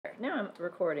now I'm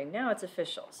recording. Now it's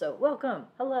official. So welcome.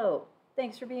 Hello.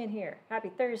 Thanks for being here. Happy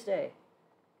Thursday.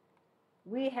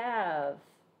 We have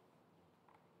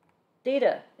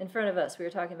data in front of us we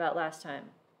were talking about last time.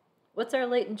 What's our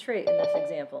latent trait in this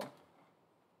example?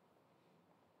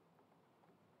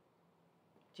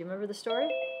 Do you remember the story?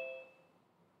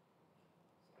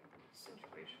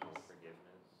 Situational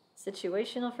forgiveness.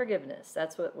 Situational forgiveness.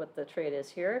 That's what the trait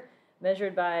is here,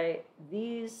 measured by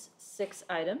these 6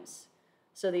 items.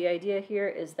 So the idea here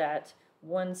is that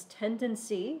one's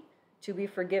tendency to be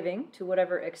forgiving to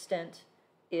whatever extent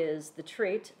is the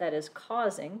trait that is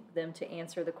causing them to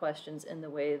answer the questions in the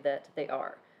way that they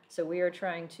are. So we are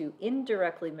trying to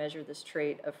indirectly measure this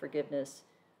trait of forgiveness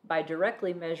by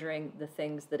directly measuring the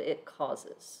things that it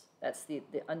causes. That's the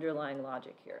underlying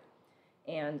logic here.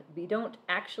 And we don't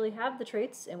actually have the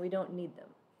traits, and we don't need them.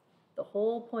 The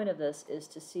whole point of this is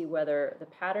to see whether the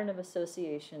pattern of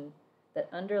association that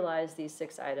underlies these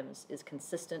 6 items is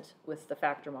consistent with the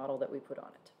factor model that we put on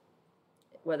it.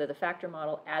 Whether the factor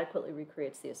model adequately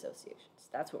recreates the associations.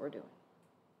 That's what we're doing.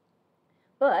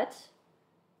 But,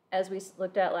 as we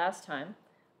looked at last time,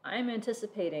 I'm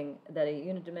anticipating that a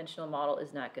unidimensional model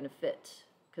is not going to fit,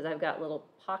 because I've got little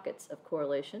pockets of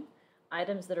correlation.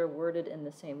 Items that are worded in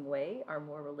the same way are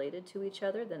more related to each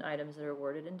other than items that are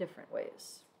worded in different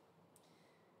ways.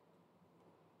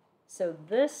 So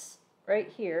this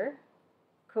right here,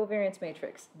 covariance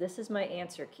matrix, this is my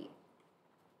answer key.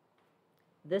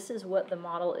 This is what the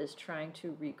model is trying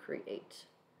to recreate.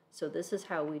 So this is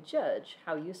how we judge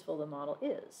how useful the model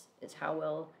is how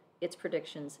well its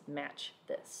predictions match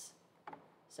this.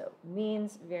 So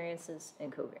means, variances,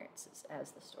 and covariances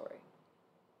as the story.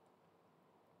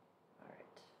 All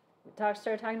right, we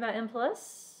started talking about M+.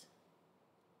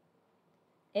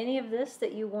 Any of this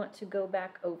that you want to go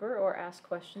back over or ask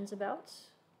questions about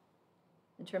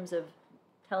in terms of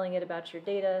telling it about your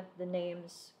data, the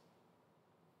names,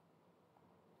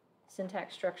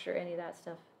 syntax structure, any of that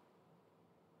stuff?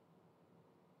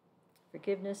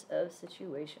 Forgiveness of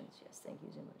situations. Yes, thank you,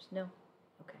 Zoomers. No?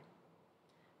 Okay.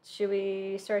 Should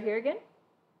we start here again?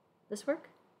 This work?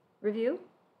 Review?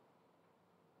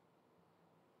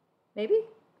 Maybe?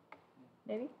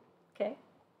 Maybe? Okay.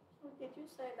 Did you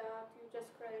say that you just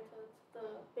created the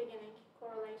beginning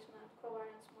correlation and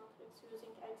covariance matrix using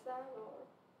Excel,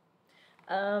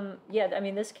 or? Yeah, I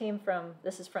mean,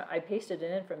 I pasted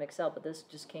it in from Excel, but this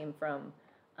just came from,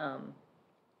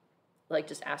 like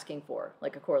just asking for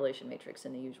like a correlation matrix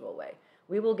in the usual way.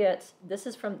 We will get, this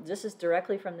is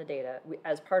directly from the data.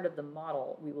 As part of the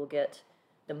model, we will get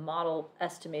the model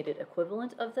estimated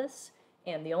equivalent of this,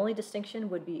 and the only distinction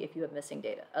would be if you have missing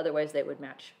data. Otherwise, they would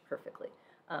match perfectly.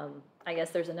 I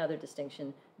guess there's another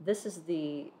distinction. This is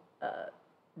the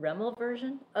REML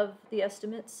version of the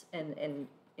estimates, and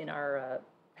in our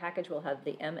package we'll have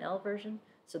the ML version.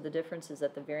 So the difference is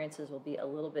that the variances will be a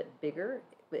little bit bigger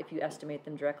if you estimate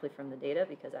them directly from the data,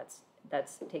 because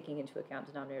that's taking into account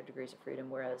denominator degrees of freedom,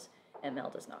 whereas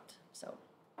ML does not. So,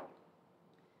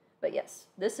 but yes,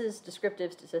 this is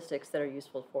descriptive statistics that are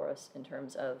useful for us in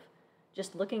terms of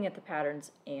just looking at the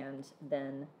patterns, and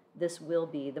then this will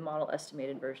be, the model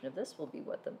estimated version of this will be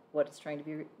what it's trying to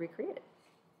be recreated.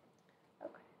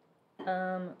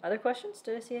 Okay. Other questions?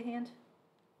 Did I see a hand?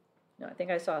 No, I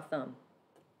think I saw a thumb.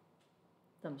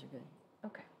 Thumbs are good.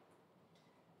 Okay.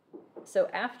 So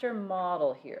after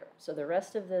model here, so the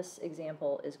rest of this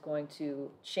example is going to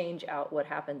change out what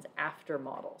happens after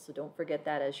model. So don't forget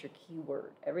that as your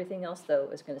keyword. Everything else, though,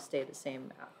 is going to stay the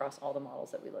same across all the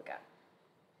models that we look at.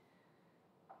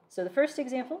 So the first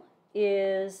example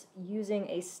is using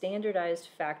a standardized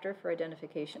factor for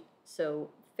identification. So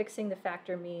fixing the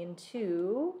factor mean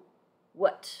to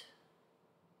what?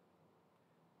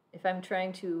 If I'm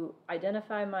trying to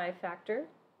identify my factor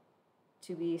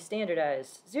to be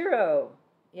standardized, 0.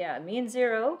 Yeah, mean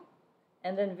 0.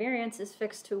 And then variance is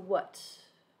fixed to what?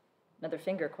 Another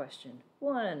finger question.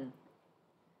 1.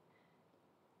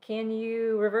 Can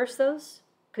you reverse those?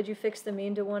 Could you fix the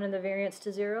mean to 1 and the variance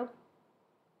to 0?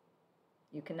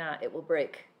 You cannot. It will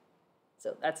break.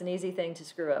 So that's an easy thing to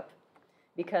screw up,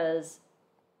 because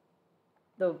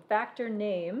the factor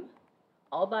name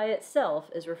all by itself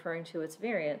is referring to its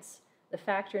variance. The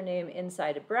factor name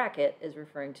inside a bracket is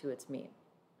referring to its mean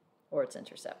or its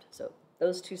intercept. So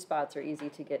those 2 spots are easy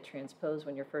to get transposed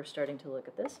when you're first starting to look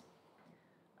at this.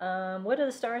 What do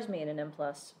the stars mean in M+?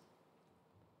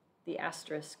 The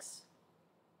asterisks.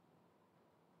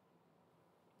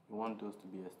 You want those to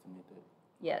be estimated.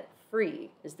 Yeah, free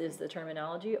is the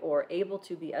terminology, or able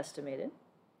to be estimated.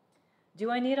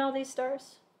 Do I need all these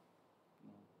stars?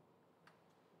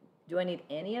 Do I need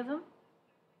any of them?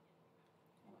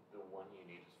 The one you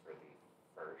need is for the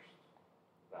first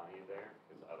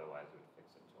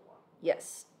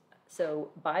Yes. So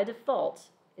by default,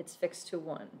 it's fixed to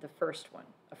 1, the first one,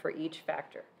 for each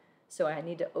factor. So I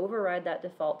need to override that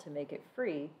default to make it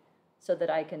free so that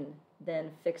I can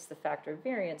then fix the factor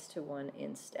variance to 1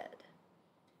 instead.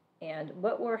 And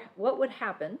what would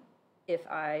happen if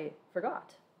I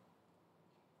forgot?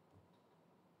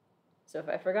 So if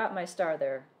I forgot my star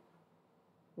there,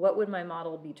 what would my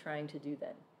model be trying to do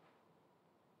then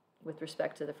with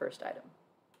respect to the first item?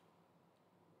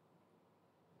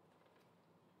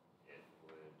 It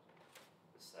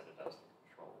would set it as the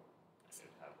control, and it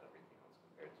would have everything else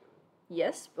compared to it.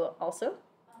 Yes, but also?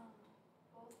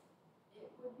 Both,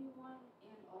 it would be 1,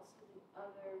 and also the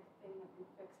other thing that we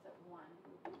fixed at 1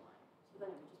 would be 1. So then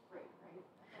it would just break, right?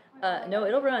 At that point, No,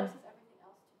 it'll run. Forces everything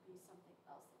else to be something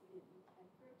else that we didn't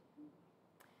intend for it to be.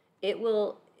 It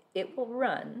will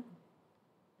run.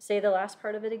 Say the last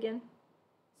part of it again.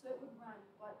 So it would run,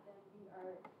 but then we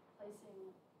are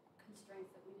placing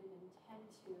constraints that we didn't intend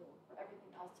to for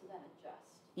everything else to then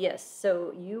adjust. Yes,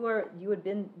 so you had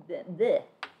been let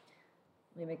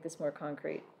me make this more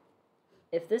concrete.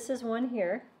 If this is 1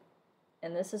 here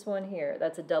and this is 1 here,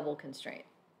 that's a double constraint.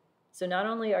 So not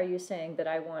only are you saying that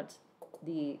I want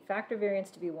the factor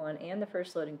variance to be 1 and the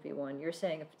first loading to be 1, you're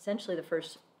saying essentially the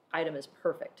first item is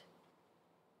perfect.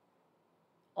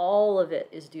 All of it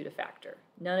is due to factor.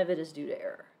 None of it is due to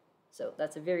error. So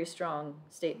that's a very strong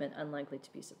statement, unlikely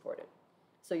to be supported.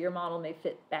 So your model may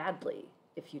fit badly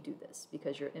if you do this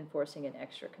because you're enforcing an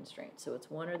extra constraint. So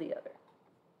it's one or the other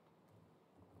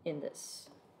in this.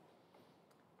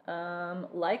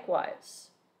 Likewise,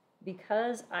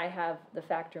 because I have the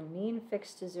factor mean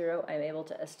fixed to 0, I'm able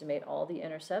to estimate all the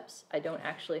intercepts. I don't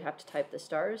actually have to type the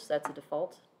stars. That's a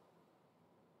default.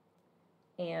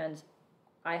 And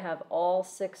I have all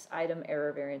 6 item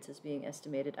error variances being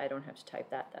estimated. I don't have to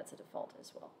type that. That's a default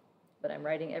as well. But I'm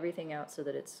writing everything out so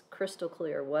that it's crystal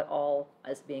clear what all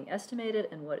is being estimated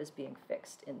and what is being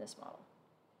fixed in this model.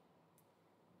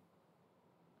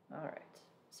 All right,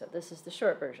 so this is the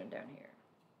short version down here.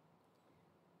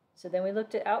 So then we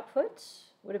looked at output.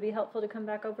 Would it be helpful to come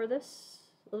back over this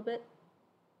a little bit?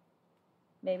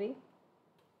 Maybe.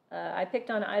 I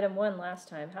picked on item 1 last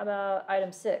time. How about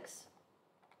item 6?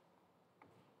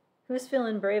 Who's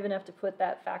feeling brave enough to put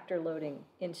that factor loading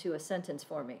into a sentence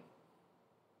for me?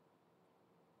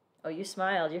 Oh, you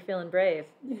smiled. You're feeling brave.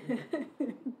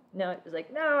 No, it was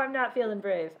like, no, I'm not feeling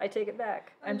brave. I take it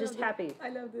back. I'm just happy. I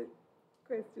love the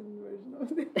question version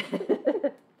of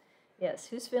it. Yes,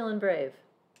 who's feeling brave?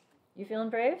 You feeling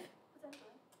brave? Potentially.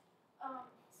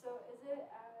 So is it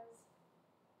as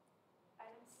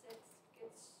item 6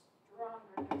 gets stronger,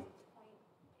 there's a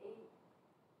 0.8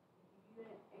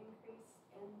 unit increase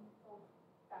in the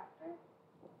factor?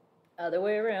 Other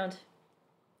way around.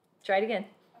 Try it again.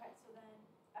 Okay, so then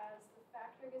as the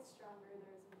factor gets stronger,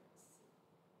 there's a,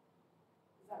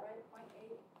 is that right?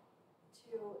 0.8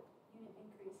 unit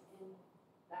increase in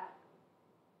that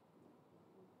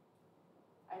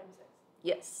item 6.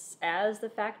 Yes, as the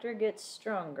factor gets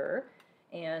stronger,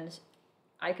 and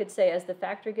I could say as the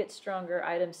factor gets stronger,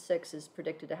 item 6 is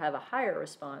predicted to have a higher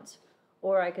response,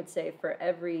 or I could say for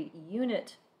every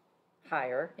unit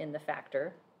higher in the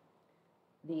factor,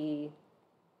 the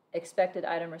expected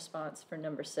item response for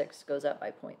number 6 goes up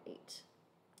by 0.8.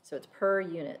 So it's per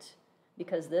unit,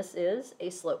 because this is a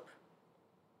slope.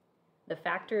 The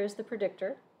factor is the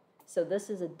predictor. So this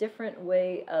is a different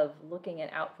way of looking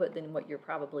at output than what you're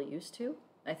probably used to.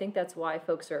 I think that's why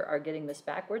folks are getting this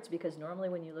backwards, because normally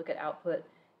when you look at output,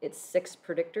 it's 6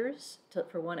 predictors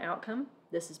for one outcome.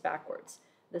 This is backwards.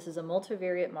 This is a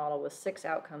multivariate model with 6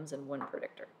 outcomes and 1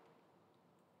 predictor.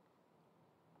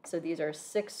 So these are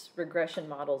 6 regression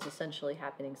models essentially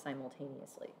happening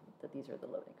simultaneously that these are the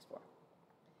loadings for.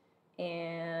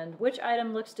 And which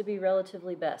item looks to be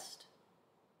relatively best?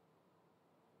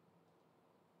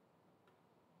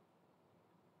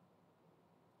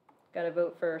 Got to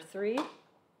vote for 3?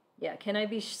 Yeah, can I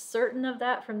be certain of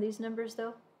that from these numbers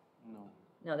though? No.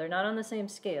 No, they're not on the same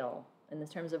scale in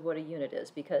terms of what a unit is,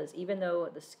 because even though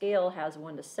the scale has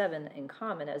 1 to 7 in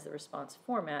common as the response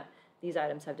format, these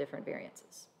items have different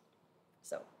variances.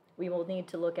 So we will need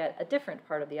to look at a different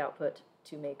part of the output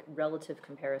to make relative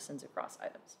comparisons across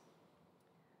items.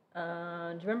 Do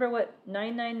you remember what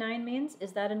 999 means?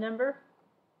 Is that a number?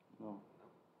 No.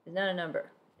 It's not a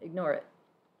number. Ignore it.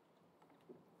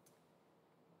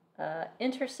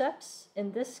 Intercepts,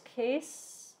 in this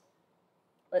case,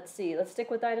 let's see, let's stick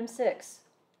with item 6.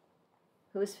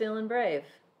 Who's feeling brave?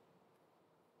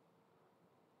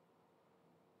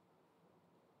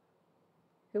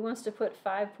 Who wants to put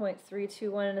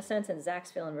 5.321 in a sentence?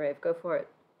 Zach's feeling brave. Go for it.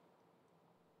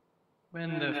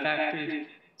 When the factor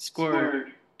score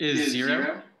is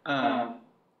 0, that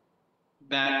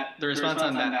the response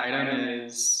on that item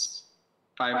is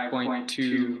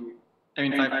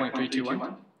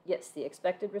 5.321. Yes, the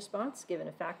expected response given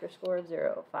a factor score of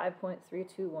 0,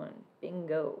 5.321.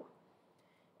 Bingo.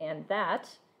 And that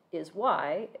is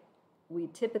why we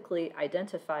typically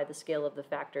identify the scale of the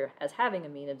factor as having a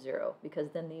mean of 0, because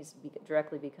then these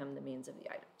directly become the means of the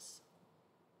items.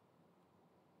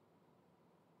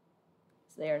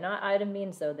 So they are not item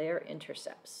means, though, they are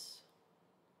intercepts.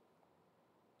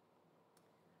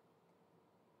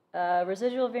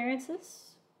 Residual variances.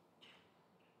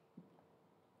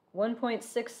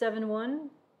 1.671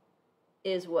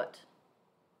 is what?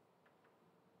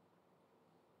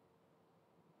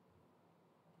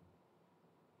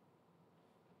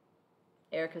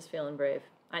 Erica's feeling brave.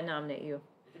 I nominate you.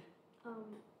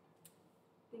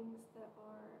 Things that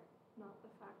are not the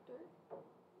factor.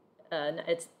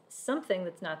 It's something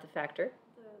that's not the factor.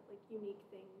 The unique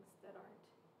things that aren't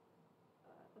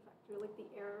the factor, like the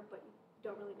error, but you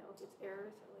don't really know if it's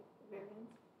errors or variance.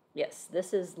 Yes,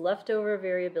 this is leftover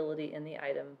variability in the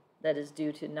item that is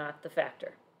due to not the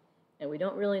factor. And we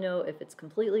don't really know if it's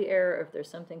completely error or if there's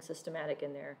something systematic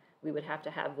in there. We would have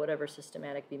to have whatever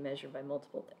systematic be measured by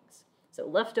multiple things. So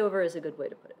leftover is a good way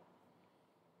to put it.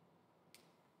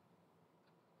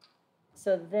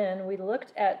 So then we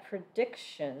looked at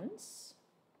predictions.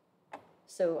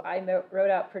 So I wrote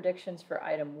out predictions for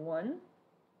item 1,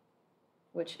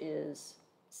 which is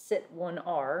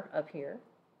sit1r up here,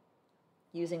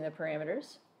 using the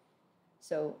parameters.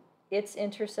 So its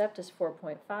intercept is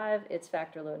 4.5, its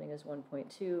factor loading is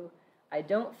 1.2. I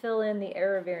don't fill in the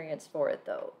error variance for it,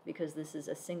 though, because this is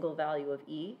a single value of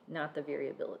E, not the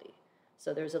variability.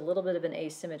 So there's a little bit of an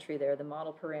asymmetry there. The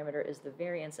model parameter is the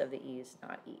variance of the E's,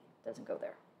 not E. It doesn't go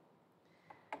there.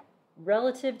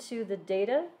 Relative to the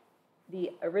data,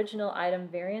 the original item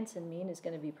variance and mean is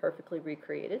going to be perfectly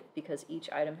recreated because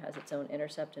each item has its own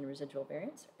intercept and residual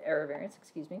variance, error variance,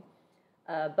 excuse me.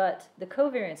 But the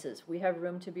covariances, we have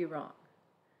room to be wrong.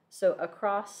 So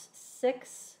across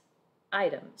 6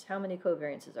 items, how many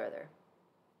covariances are there?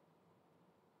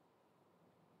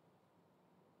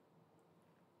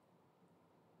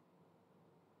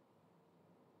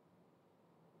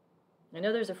 I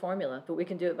know there's a formula, but we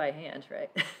can do it by hand, right?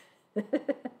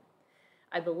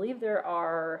 I believe there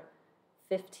are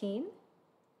 15.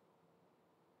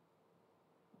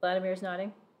 Vladimir's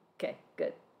nodding? Okay,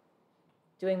 good.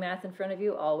 Doing math in front of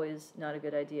you, always not a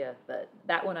good idea, but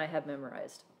that one I have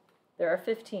memorized. There are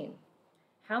 15.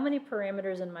 How many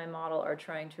parameters in my model are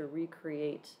trying to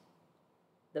recreate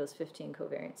those 15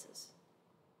 covariances?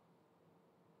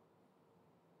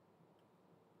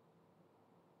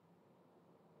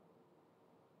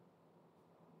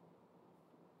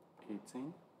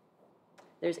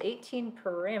 There's 18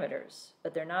 parameters,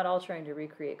 but they're not all trying to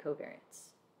recreate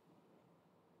covariance.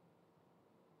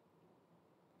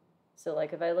 So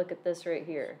like if I look at this right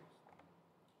here,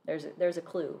 there's a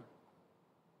clue.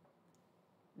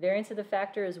 Variance of the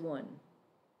factor is 1.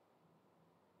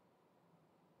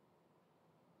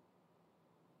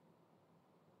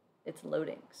 It's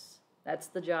loadings. That's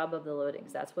the job of the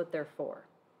loadings. That's what they're for.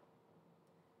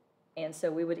 And so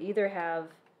we would either have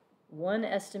 1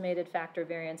 estimated factor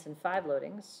variance in 5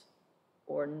 loadings,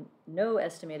 or no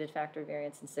estimated factor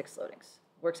variance in 6 loadings.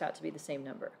 Works out to be the same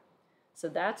number. So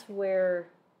that's where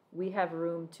we have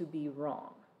room to be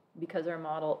wrong, because our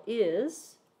model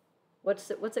is,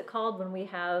 what's it called when we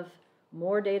have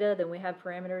more data than we have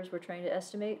parameters we're trying to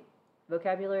estimate?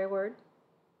 Vocabulary word?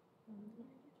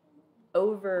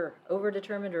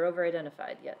 Over-determined or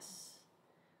over-identified, yes.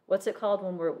 What's it called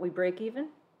when we break even?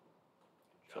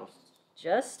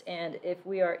 Just, and if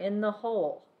we are in the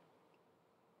hole?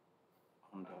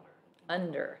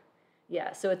 Under.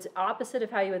 Yeah, so it's opposite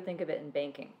of how you would think of it in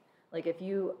banking. Like if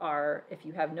you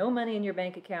have no money in your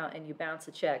bank account and you bounce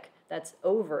a check, that's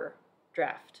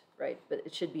overdraft, right? But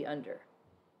it should be under.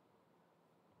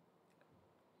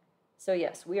 So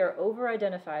yes, we are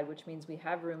over-identified, which means we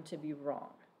have room to be wrong.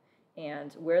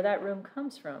 And where that room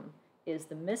comes from is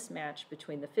the mismatch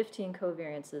between the 15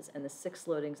 covariances and the 6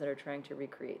 loadings that are trying to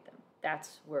recreate them.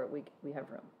 That's where we have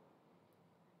room.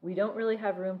 We don't really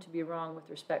have room to be wrong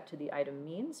with respect to the item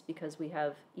means because we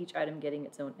have each item getting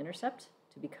its own intercept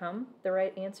to become the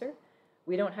right answer.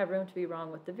 We don't have room to be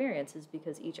wrong with the variances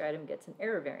because each item gets an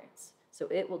error variance. So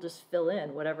it will just fill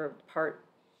in whatever part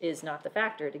is not the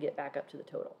factor to get back up to the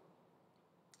total.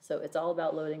 So it's all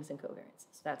about loadings and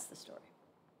covariances. That's the story.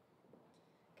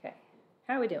 Okay,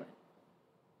 how are we doing?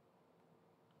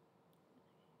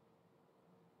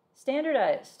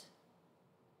 Standardized.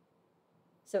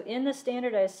 So in the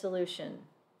standardized solution,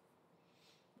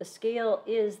 The scale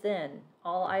is then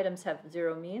all items have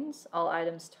 0 means, all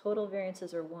items total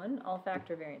variances are 1, all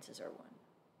factor variances are 1.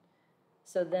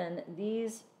 So then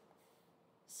these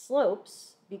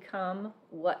slopes become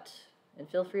what? And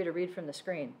feel free to read from the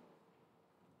screen.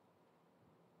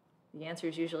 The answer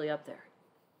is usually up there.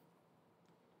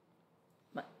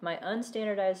 My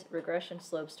unstandardized regression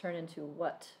slopes turn into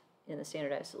what in the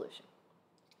standardized solution?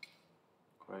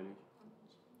 Correlation.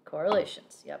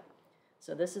 Correlations, yep.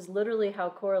 So this is literally how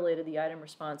correlated the item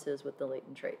response is with the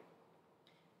latent trait.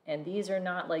 And these are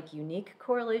not like unique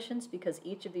correlations because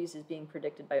each of these is being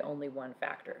predicted by only one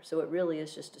factor. So it really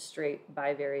is just a straight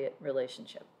bivariate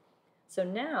relationship. So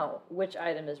now, which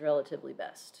item is relatively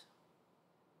best?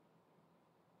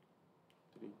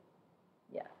 3.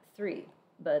 Yeah, 3,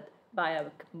 but by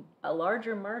a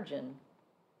larger margin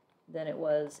than it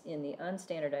was in the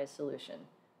unstandardized solution.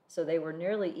 So they were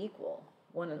nearly equal.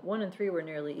 1 and 3 were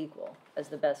nearly equal as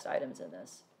the best items in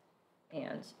this.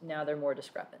 And now they're more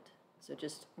discrepant. So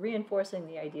just reinforcing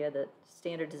the idea that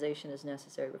standardization is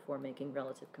necessary before making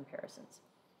relative comparisons.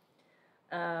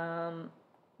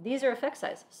 These are effect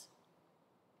sizes.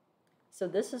 So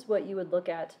this is what you would look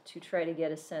at to try to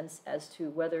get a sense as to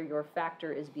whether your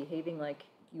factor is behaving like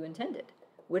you intended.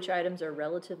 Which items are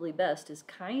relatively best is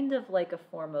kind of like a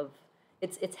form of,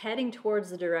 it's heading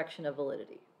towards the direction of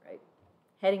validity, right?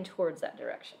 Heading towards that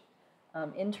direction.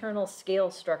 Internal scale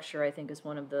structure, I think, is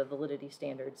one of the validity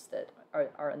standards that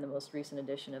are in the most recent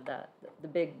edition of that, the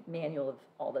big manual of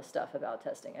all this stuff about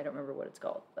testing. I don't remember what it's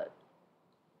called, but.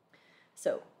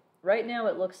 So right now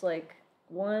it looks like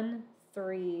 1,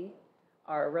 3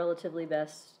 are relatively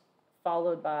best,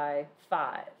 followed by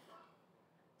 5.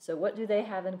 So what do they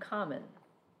have in common?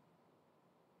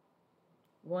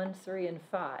 1, 3, and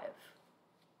 5.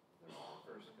 They're all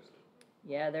reverse coded.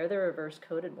 Yeah, they're the reverse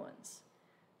coded ones.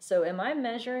 So am I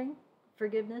measuring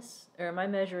forgiveness or am I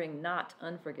measuring not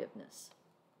unforgiveness?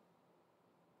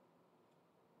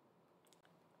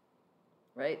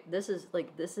 Right? This is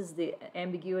the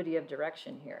ambiguity of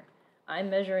direction here. I'm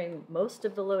measuring most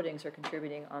of the loadings are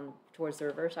contributing towards the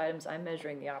reverse items. I'm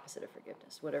measuring the opposite of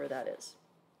forgiveness, whatever that is.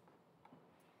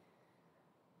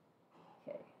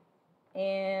 Okay.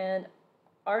 And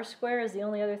R square is the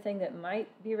only other thing that might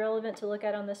be relevant to look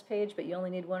at on this page, but you only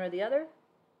need one or the other.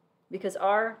 Because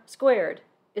R squared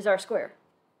is R square.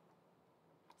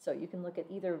 So you can look at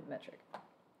either metric.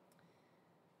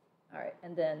 All right,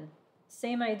 and then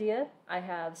same idea. I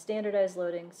have standardized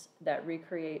loadings that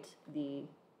recreate the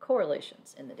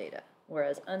correlations in the data,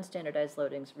 whereas unstandardized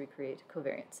loadings recreate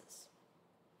covariances.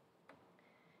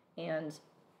 And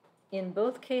in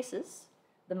both cases,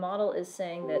 the model is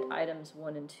saying that items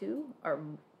 1 and 2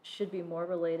 should be more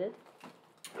related,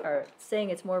 or saying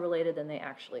it's more related than they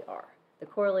actually are. The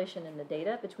correlation in the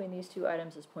data between these two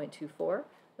items is 0.24.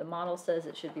 The model says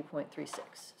it should be 0.36,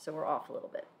 so we're off a little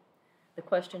bit. The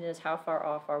question is, how far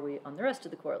off are we on the rest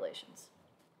of the correlations?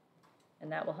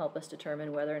 And that will help us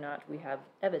determine whether or not we have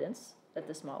evidence that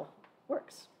this model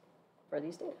works for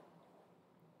these data.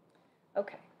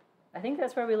 Okay, I think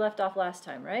that's where we left off last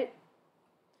time, right?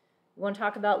 You want to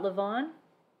talk about lavaan?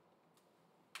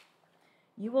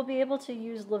 You will be able to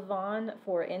use lavaan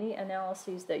for any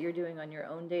analyses that you're doing on your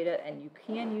own data, and you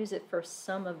can use it for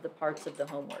some of the parts of the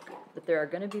homework. But there are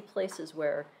going to be places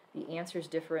where the answers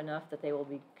differ enough that they will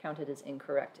be counted as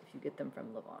incorrect if you get them from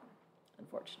lavaan,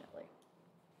 unfortunately.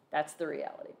 That's the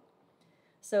reality.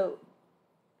 So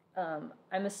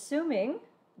I'm assuming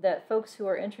that folks who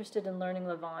are interested in learning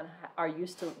lavaan are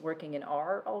used to working in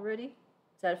R already.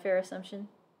 Is that a fair assumption?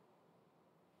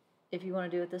 If you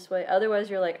want to do it this way. Otherwise,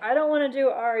 you're like, I don't want to do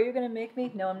R. Are you going to make me?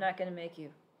 No, I'm not going to make you.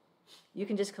 You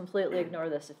can just completely ignore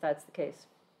this if that's the case.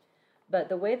 But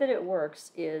the way that it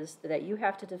works is that you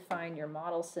have to define your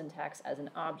model syntax as an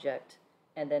object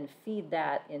and then feed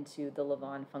that into the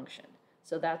lavaan function.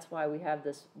 So that's why we have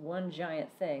this one giant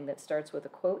thing that starts with a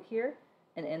quote here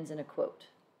and ends in a quote.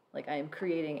 Like I am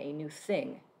creating a new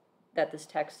thing that this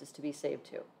text is to be saved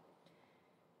to.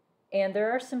 And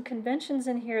there are some conventions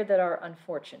in here that are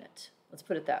unfortunate. Let's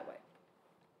put it that way.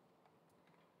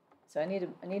 So I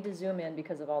need to zoom in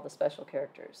because of all the special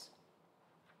characters.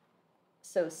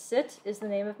 So sit is the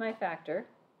name of my factor.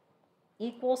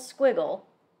 Equal squiggle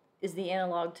is the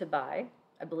analog to by.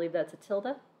 I believe that's a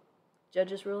tilde.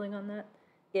 Judge's ruling on that.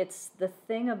 It's the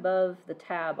thing above the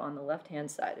tab on the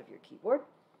left-hand side of your keyboard.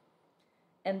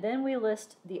 And then we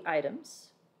list the items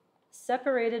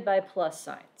separated by plus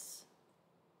signs.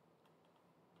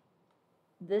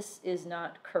 This is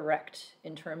not correct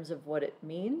in terms of what it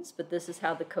means, but this is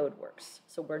how the code works.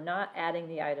 So we're not adding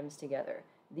the items together.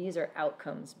 These are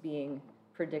outcomes being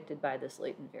predicted by this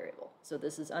latent variable. So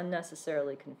this is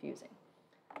unnecessarily confusing.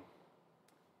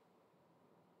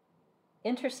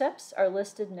 Intercepts are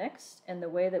listed next, and the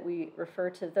way that we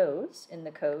refer to those in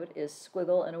the code is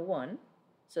squiggle and a 1.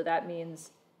 So that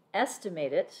means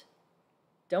estimate it,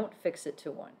 don't fix it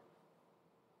to 1.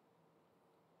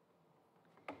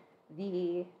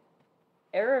 The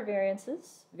error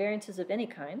variances, variances of any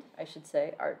kind, I should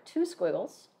say, are 2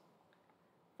 squiggles,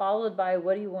 followed by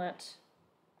what do you want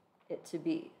it to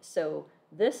be. So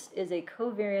this is a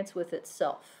covariance with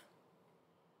itself,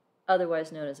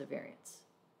 otherwise known as a variance.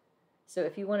 So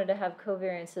if you wanted to have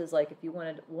covariances, like if you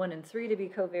wanted 1 and 3 to be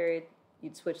covariate,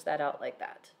 you'd switch that out like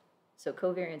that. So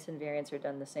covariance and variance are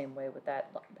done the same way with that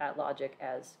logic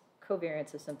as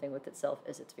covariance of something with itself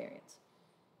as its variance.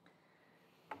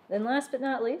 Then last but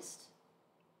not least,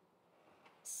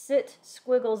 sit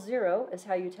squiggle 0 is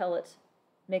how you tell it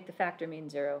make the factor mean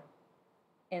 0.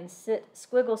 And sit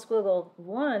squiggle squiggle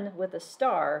 1 with a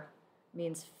star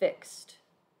means fixed.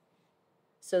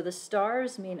 So the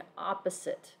stars mean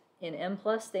opposite. In M+,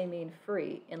 they mean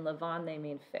free. In Lavaan, they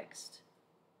mean fixed.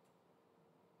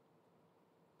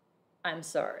 I'm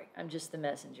sorry. I'm just the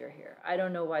messenger here. I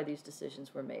don't know why these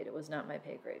decisions were made. It was not my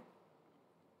pay grade.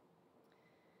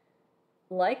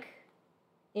 Like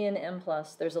in M+,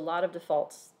 there's a lot of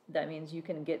defaults. That means you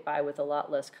can get by with a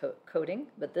lot less coding,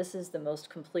 but this is the most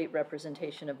complete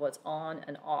representation of what's on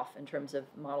and off in terms of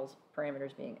models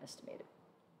parameters being estimated.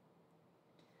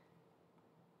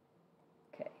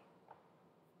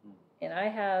 And I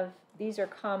have, these are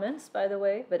comments, by the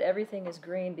way, but everything is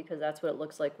green because that's what it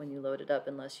looks like when you load it up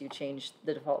unless you change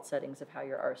the default settings of how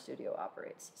your RStudio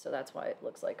operates. So that's why it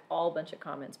looks like all bunch of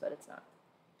comments, but it's not.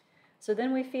 So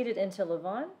then we feed it into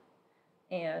Lavaan,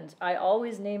 and I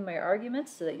always name my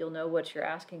arguments so that you'll know what you're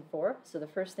asking for. So the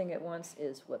first thing it wants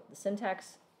is what the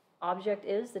syntax object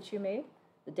is that you made,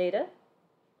 the data.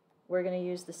 We're going to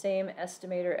use the same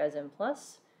estimator as M+.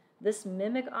 This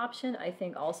mimic option, I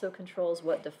think, also controls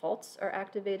what defaults are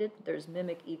activated. There's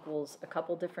mimic equals a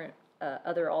couple different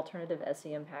other alternative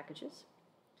SEM packages.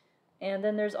 And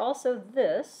then there's also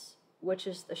this, which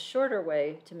is the shorter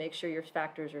way to make sure your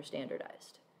factors are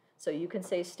standardized. So you can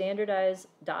say standardize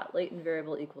dot latent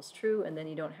variable equals true, and then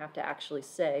you don't have to actually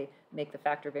say make the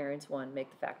factor variance 1,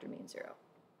 make the factor mean 0.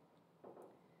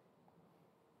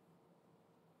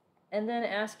 And then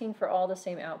asking for all the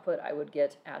same output I would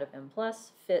get out of M+,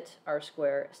 fit,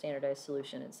 R-square, standardized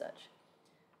solution, and such.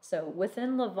 So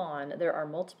within Lavaan, there are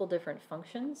multiple different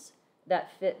functions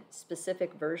that fit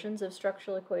specific versions of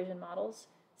structural equation models.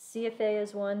 CFA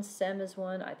is one, SEM is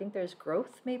one. I think there's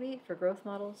growth, maybe, for growth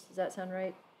models. Does that sound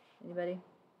right? Anybody?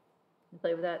 You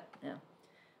play with that? Yeah.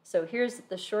 So here's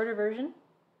the shorter version,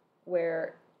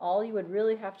 where all you would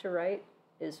really have to write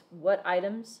is what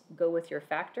items go with your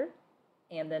factor,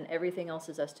 and then everything else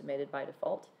is estimated by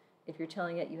default. If you're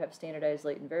telling it you have standardized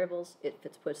latent variables, it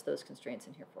puts those constraints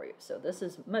in here for you. So this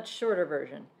is a much shorter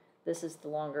version. This is the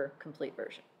longer, complete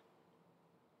version.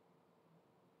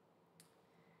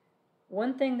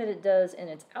 One thing that it does in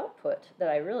its output that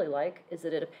I really like is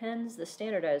that it appends the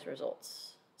standardized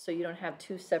results. So you don't have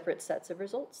 2 separate sets of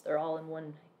results. They're all in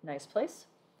one nice place.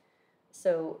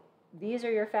 So these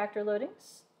are your factor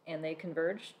loadings, and they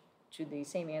converge to the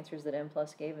same answers that M+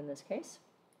 gave in this case.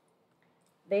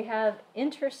 They have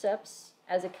intercepts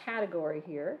as a category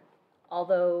here,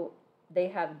 although they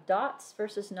have dots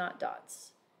versus not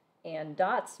dots. And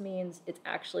dots means it's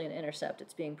actually an intercept,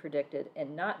 it's being predicted,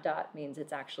 and not dot means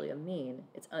it's actually a mean,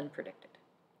 it's unpredicted.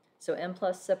 So M+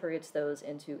 separates those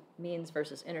into means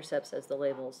versus intercepts as the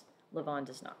labels. Lavaan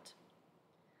does not.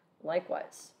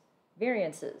 Likewise,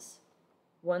 variances.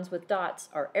 Ones with dots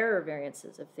are error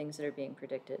variances of things that are being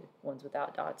predicted. Ones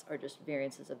without dots are just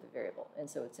variances of the variable. And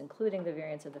so it's including the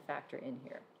variance of the factor in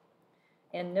here.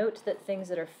 And note that things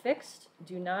that are fixed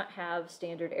do not have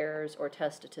standard errors or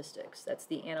test statistics. That's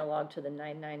the analog to the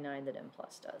 999 that M+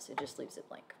 does. It just leaves it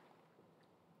blank.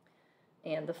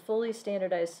 And the fully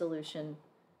standardized solution,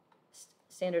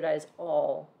 standardize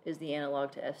all, is the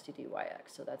analog to stdyx.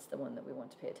 So that's the one that we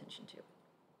want to pay attention to.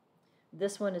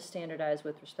 This one is standardized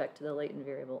with respect to the latent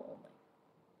variable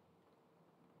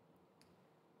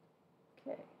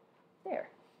only. Okay, there.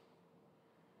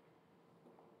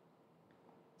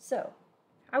 So,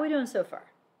 how are we doing so far?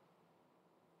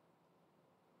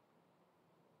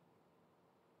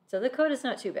 So the code is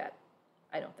not too bad,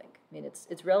 I don't think. I mean,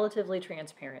 it's relatively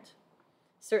transparent.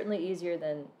 Certainly easier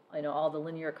than, all the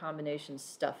linear combinations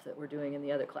stuff that we're doing in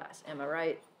the other class. Am I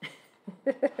right?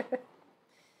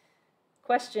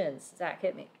 Questions? Zach,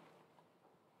 hit me.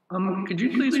 Could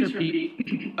you please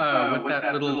repeat what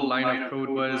that little line of code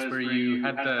was where you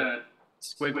had the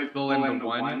squiggle and the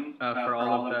 1 for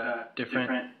all of the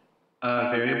different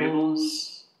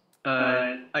variables?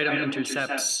 Item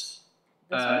intercepts.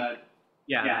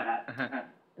 Yeah.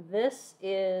 This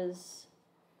is,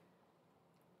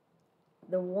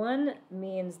 the 1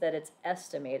 means that it's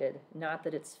estimated, not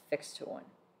that it's fixed to 1.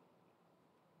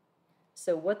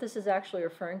 So what this is actually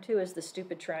referring to is the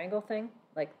stupid triangle thing,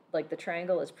 like the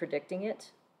triangle is predicting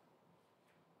it.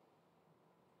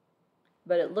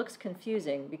 But it looks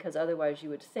confusing because otherwise you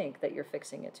would think that you're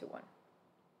fixing it to 1.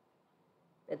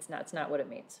 It's not what it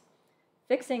means.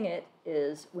 Fixing it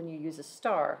is when you use a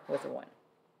star with a 1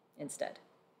 instead.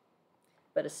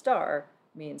 But a star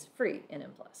means free in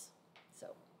M+. So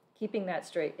keeping that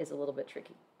straight is a little bit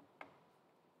tricky.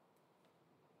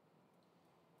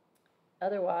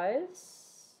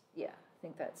 Otherwise, yeah, I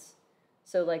think that's,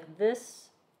 so like this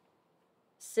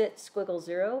sit squiggle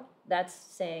 0, that's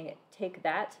saying take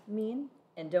that mean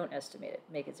and don't estimate it,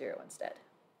 make it 0 instead.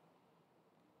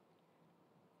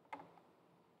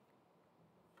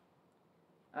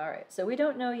 All right, so we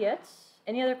don't know yet.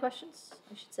 Any other questions,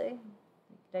 I should say?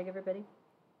 Tag everybody?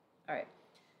 All right.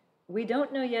 We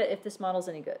don't know yet if this model's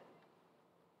any good.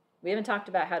 We haven't talked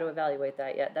about how to evaluate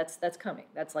that yet. That's coming.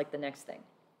 That's like the next thing.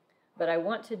 But I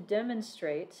want to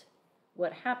demonstrate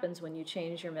what happens when you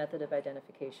change your method of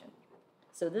identification.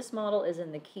 So this model is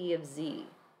in the key of Z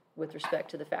with respect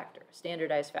to the factor,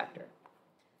 standardized factor.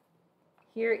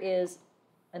 Here is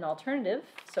an alternative,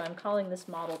 so I'm calling this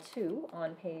model 2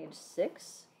 on page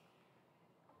 6.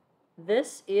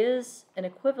 This is an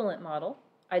equivalent model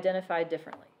identified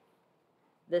differently.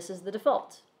 This is the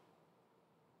default.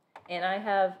 And I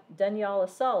have done y'all a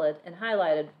solid and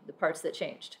highlighted the parts that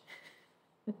changed.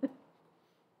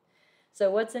 So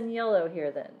what's in yellow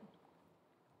here then?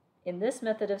 In this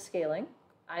method of scaling,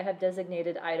 I have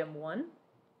designated item 1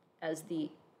 as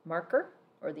the marker,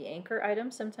 or the anchor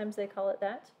item, sometimes they call it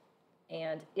that,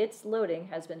 and its loading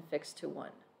has been fixed to 1.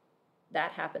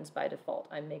 That happens by default.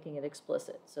 I'm making it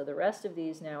explicit. So the rest of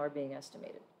these now are being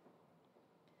estimated.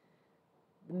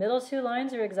 The middle 2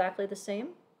 lines are exactly the same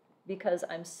because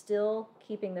I'm still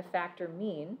keeping the factor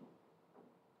mean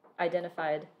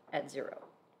identified at 0.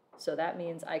 So that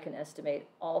means I can estimate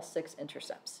all 6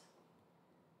 intercepts.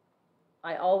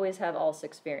 I always have all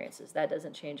 6 variances. That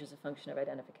doesn't change as a function of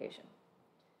identification.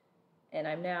 And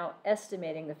I'm now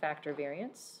estimating the factor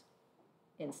variance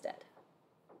instead.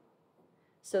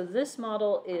 So this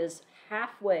model is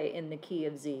halfway in the key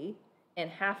of Z and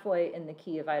halfway in the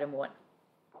key of item 1.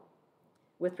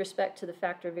 With respect to the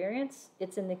factor variance,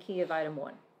 it's in the key of item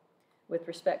 1. With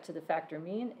respect to the factor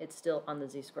mean, it's still on the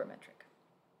z-score metric.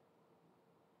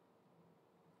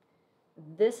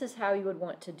 This is how you would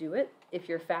want to do it if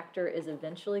your factor is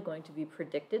eventually going to be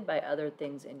predicted by other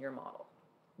things in your model,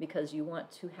 because you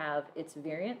want to have its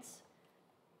variance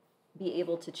be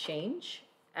able to change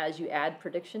as you add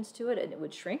predictions to it, and it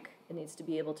would shrink. It needs to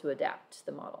be able to adapt to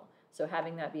the model. So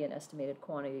having that be an estimated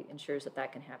quantity ensures that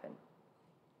that can happen.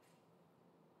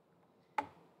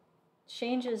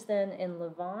 Changes then in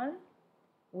lavaan,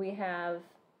 we have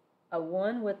a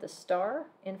 1 with the star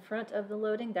in front of the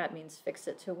loading. That means fix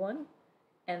it to 1.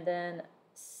 And then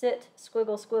sit,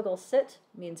 squiggle, squiggle, sit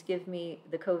means give me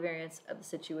the covariance of the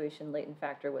situation latent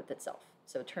factor with itself.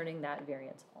 So turning that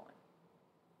variance on.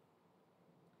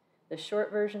 The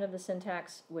short version of the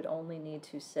syntax would only need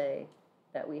to say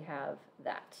that we have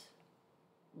that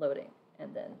loading,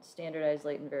 and then standardized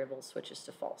latent variable switches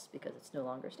to false because it's no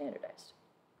longer standardized.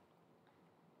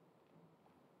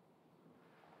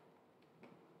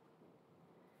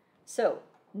 So,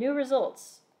 new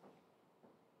results.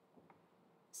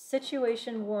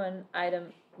 Situation 1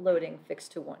 item loading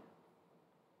fixed to 1.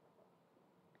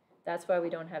 That's why we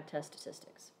don't have test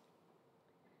statistics.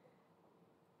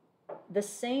 The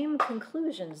same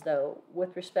conclusions, though,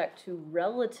 with respect to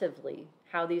relatively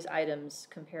how these items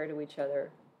compare to each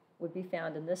other would be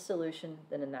found in this solution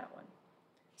than in that one.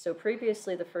 So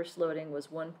previously the first loading was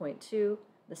 1.2,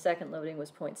 the second loading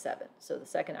was 0.7. So the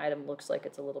second item looks like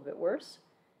it's a little bit worse.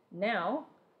 Now,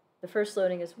 the first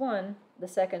loading is 1, the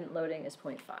second loading is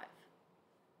 0.5.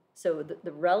 So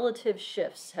the relative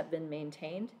shifts have been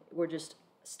maintained. We're just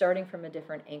starting from a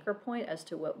different anchor point as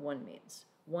to what 1 means.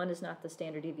 1 is not the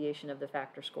standard deviation of the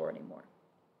factor score anymore.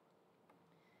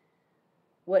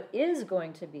 What is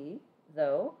going to be,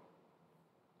 though,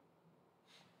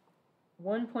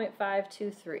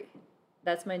 1.523.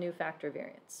 That's my new factor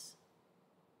variance.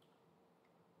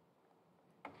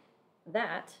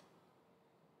 That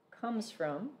comes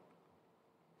from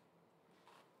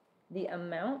the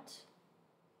amount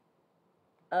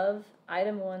of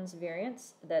item 1's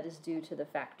variance that is due to the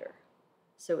factor.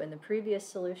 So in the previous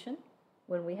solution,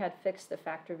 when we had fixed the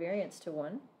factor variance to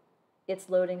 1, its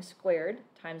loading squared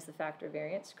times the factor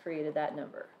variance created that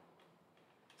number.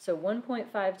 So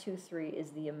 1.523 is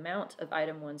the amount of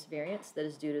item 1's variance that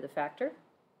is due to the factor.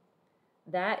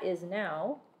 That is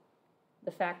now the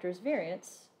factor's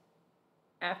variance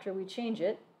after we change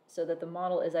it so that the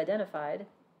model is identified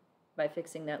by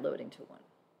fixing that loading to 1.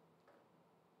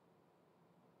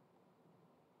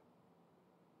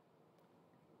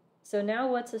 So now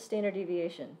what's a standard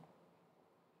deviation?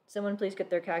 Someone please get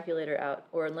their calculator out,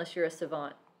 or unless you're a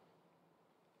savant.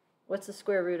 What's the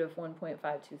square root of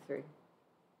 1.523?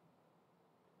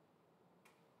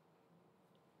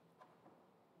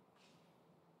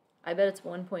 I bet it's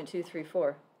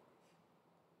 1.234.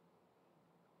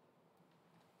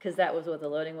 Because that was what the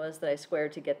loading was that I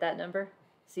squared to get that number.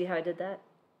 See how I did that?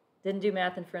 Didn't do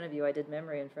math in front of you, I did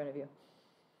memory in front of you.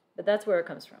 But that's where it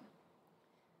comes from.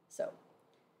 So,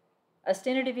 a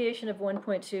standard deviation of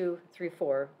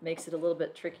 1.234 makes it a little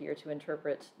bit trickier to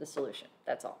interpret the solution.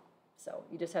 That's all. So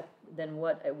you just have, then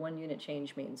what a 1 unit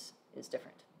change means is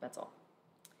different. That's all.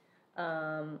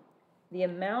 The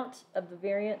amount of the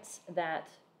variance that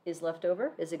is left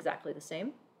over is exactly the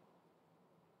same.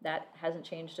 That hasn't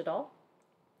changed at all.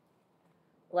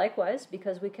 Likewise,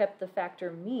 because we kept the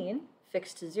factor mean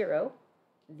fixed to 0,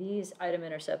 these item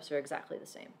intercepts are exactly the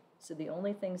same. So the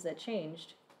only things that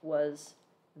changed was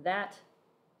that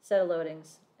set of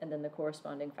loadings and then the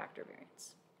corresponding factor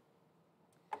variance.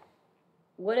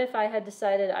 What if I had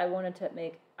decided I wanted to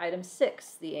make item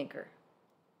 6 the anchor,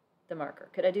 the marker?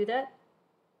 Could I do that?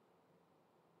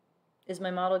 Is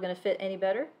my model going to fit any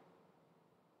better?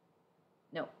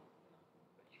 No.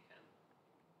 But you can.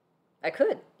 I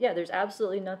could. Yeah, there's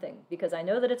absolutely nothing because I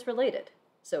know that it's related.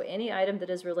 So any item that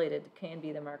is related can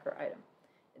be the marker item.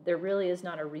 There really is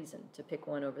not a reason to pick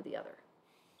one over the other.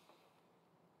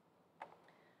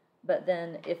 But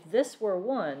then if this were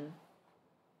 1,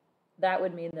 that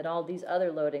would mean that all these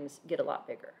other loadings get a lot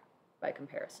bigger by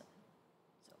comparison.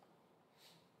 So.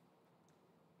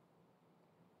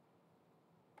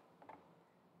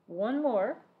 One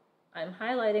more, I'm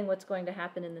highlighting what's going to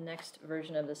happen in the next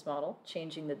version of this model,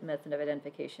 changing the method of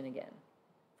identification again.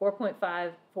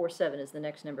 4.547 is the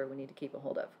next number we need to keep a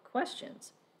hold of.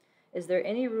 Questions? Is there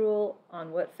any rule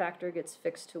on what factor gets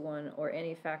fixed to 1 or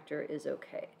any factor is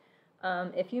okay?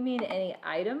 If you mean any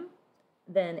item,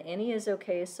 then any is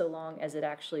okay so long as it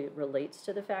actually relates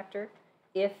to the factor.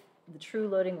 If the true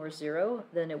loading were 0,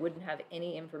 then it wouldn't have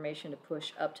any information to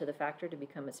push up to the factor to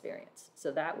become its variance.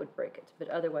 So that would break it, but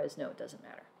otherwise, no, it doesn't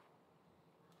matter.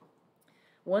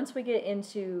 Once we get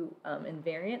into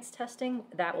invariance testing,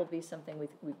 that will be something we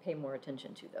pay more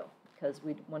attention to, though, because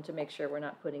we want to make sure we're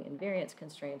not putting invariance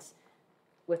constraints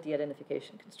with the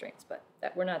identification constraints, but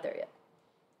we're not there yet.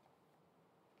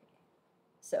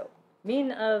 So,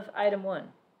 mean of item 1,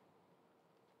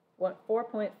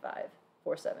 4.547.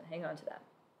 Hang on to that.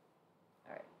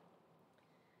 All right.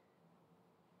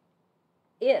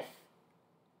 If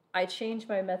I change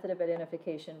my method of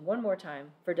identification one more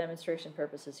time for demonstration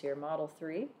purposes here, model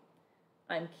 3,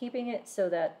 I'm keeping it so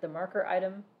that the marker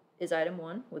item is item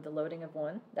 1 with the loading of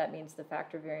 1. That means the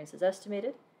factor variance is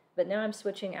estimated. But now I'm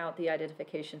switching out the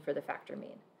identification for the factor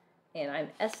mean. And I'm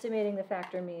estimating the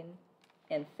factor mean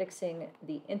and fixing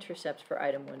the intercept for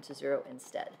item 1 to 0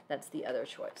 instead. That's the other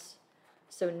choice.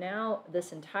 So now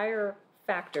this entire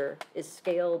factor is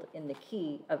scaled in the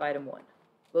key of item 1,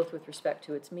 both with respect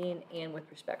to its mean and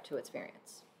with respect to its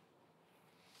variance.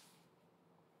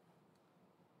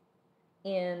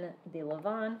 In the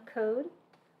Lavaan code,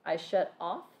 I shut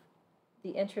off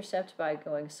the intercept by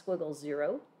going squiggle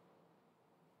 0,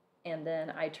 and then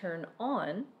I turn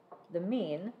on the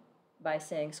mean by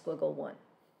saying squiggle 1.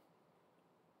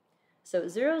 So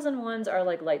 0s and 1s are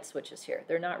like light switches here.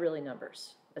 They're not really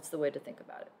numbers. That's the way to think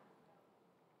about it.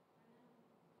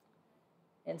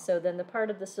 And so then the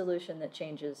part of the solution that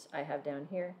changes I have down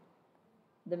here.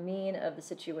 The mean of the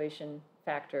situation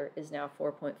factor is now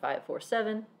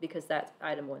 4.547 because that's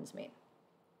item 1's mean.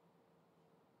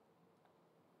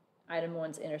 Item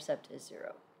 1's intercept is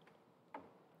 0.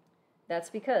 That's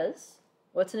because,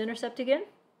 what's an intercept again?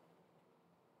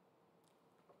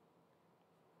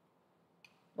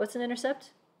 What's an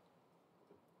intercept?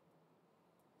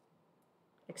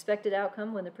 Expected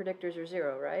outcome when the predictors are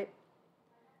 0, right?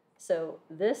 So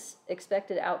this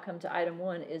expected outcome to item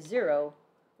 1 is 0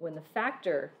 when the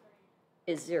factor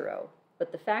is 0,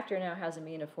 but the factor now has a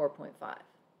mean of 4.5.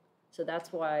 So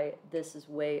that's why this is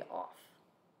way off,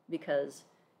 because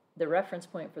the reference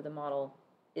point for the model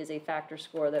is a factor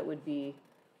score that would be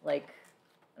like,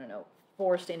 I don't know,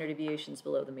 4 standard deviations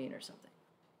below the mean or something.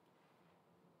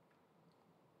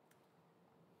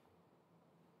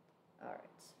 All right.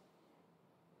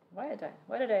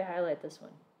 Why did I highlight this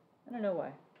one? I don't know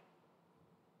why.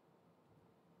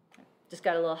 Just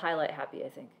got a little highlight happy, I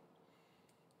think.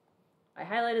 I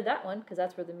highlighted that one because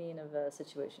that's where the mean of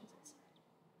situations is.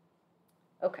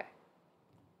 Okay.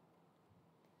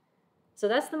 So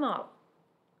that's the model.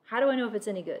 How do I know if it's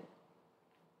any good?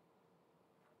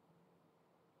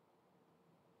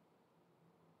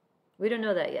 We don't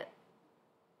know that yet.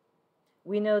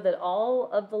 We know that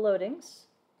all of the loadings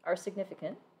are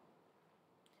significant.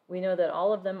 We know that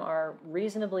all of them are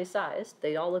reasonably sized.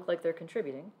 They all look like they're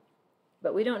contributing.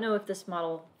 But we don't know if this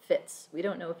model fits. We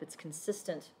don't know if it's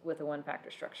consistent with a one-factor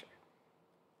structure.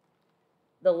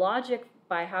 The logic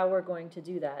by how we're going to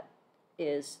do that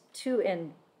is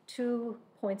two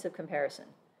points of comparison.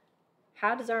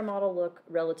 How does our model look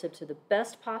relative to the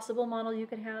best possible model you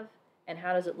can have? And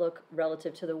how does it look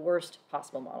relative to the worst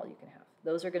possible model you can have?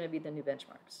 Those are going to be the new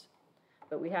benchmarks.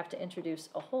 But we have to introduce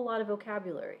a whole lot of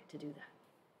vocabulary to do that.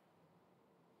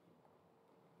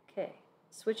 Okay,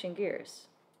 switching gears.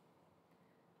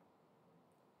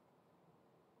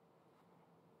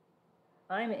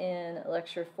 I'm in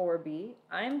lecture 4B.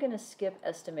 I'm going to skip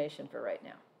estimation for right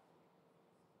now.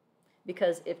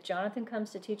 Because if Jonathan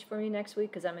comes to teach for me next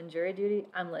week because I'm in jury duty,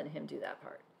 I'm letting him do that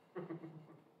part.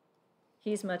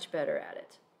 He's much better at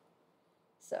it.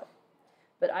 So,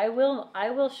 but I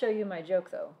will show you my joke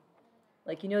though.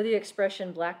 Like, you know the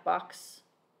expression black box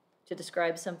to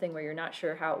describe something where you're not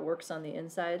sure how it works on the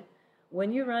inside?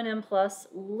 When you run M+,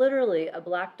 literally a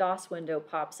black DOS window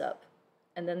pops up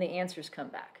and then the answers come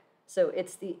back. So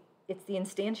it's the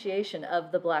instantiation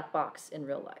of the black box in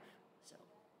real life. So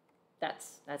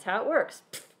that's how it works.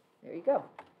 There you go.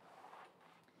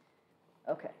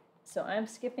 Okay, so I'm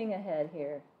skipping ahead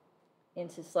here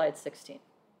into slide 16.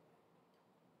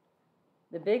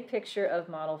 The big picture of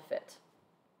model fit.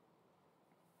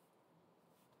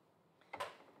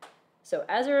 So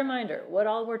as a reminder, what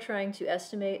all we're trying to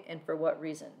estimate and for what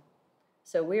reason.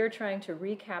 So we are trying to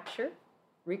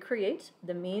recreate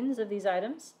the means of these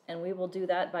items, and we will do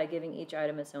that by giving each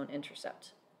item its own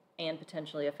intercept and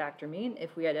potentially a factor mean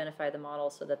if we identify the model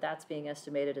so that that's being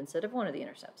estimated instead of one of the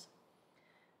intercepts.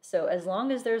 So as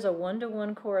long as there's a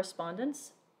one-to-one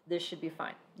correspondence, this should be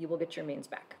fine. You will get your means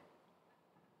back.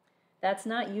 That's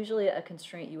not usually a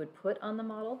constraint you would put on the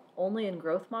model. Only in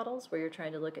growth models, where you're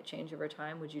trying to look at change over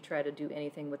time, would you try to do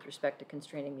anything with respect to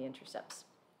constraining the intercepts.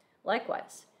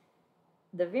 Likewise,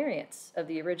 the variance of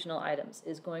the original items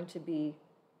is going to be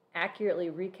accurately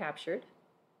recaptured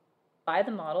by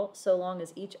the model so long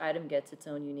as each item gets its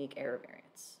own unique error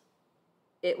variance.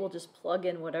 It will just plug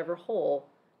in whatever hole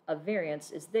of variance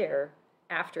is there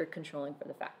after controlling for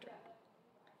the factor.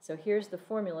 So here's the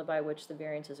formula by which the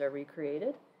variances are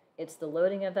recreated. It's the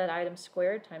loading of that item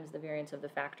squared times the variance of the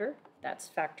factor. That's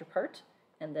factor part.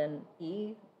 And then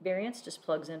E variance just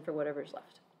plugs in for whatever's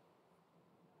left.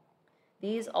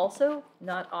 These also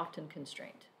not often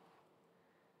constrained.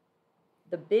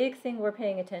 The big thing we're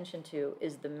paying attention to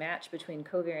is the match between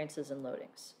covariances and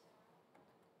loadings.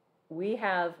 We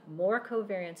have more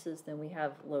covariances than we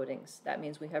have loadings. That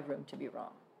means we have room to be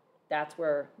wrong. That's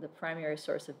where the primary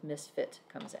source of misfit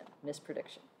comes in,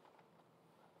 misprediction.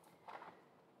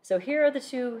 So here are the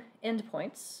two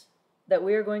endpoints that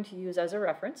we are going to use as a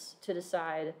reference to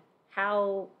decide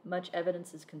how much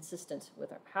evidence is consistent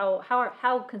with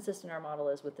how consistent our model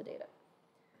is with the data.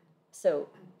 So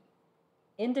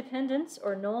independence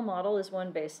or null model is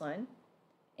one baseline,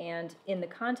 and in the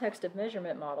context of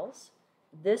measurement models,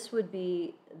 this would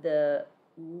be the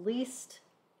least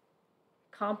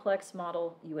complex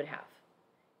model you would have.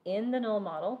 In the null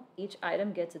model, each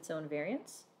item gets its own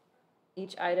variance,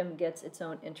 each item gets its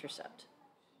own intercept,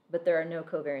 but there are no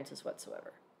covariances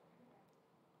whatsoever.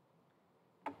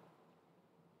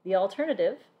 The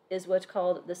alternative is what's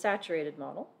called the saturated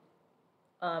model.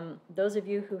 Those of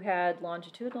you who had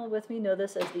longitudinal with me know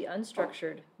this as the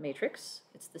unstructured matrix.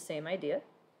 It's the same idea.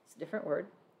 It's a different word.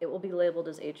 It will be labeled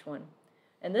as H1.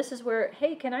 And this is where,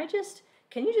 hey, can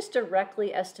you just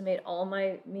directly estimate all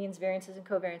my means, variances, and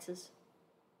covariances?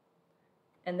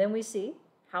 And then we see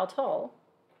how tall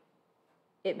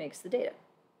it makes the data.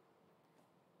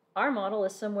 Our model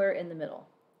is somewhere in the middle,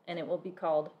 and it will be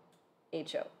called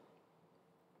HO.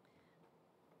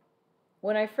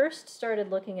 When I first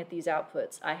started looking at these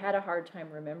outputs, I had a hard time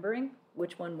remembering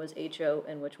which one was HO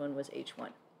and which one was H1.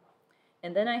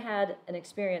 And then I had an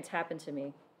experience happen to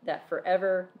me that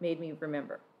forever made me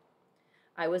remember.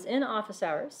 I was in office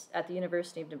hours at the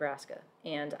University of Nebraska,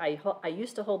 and I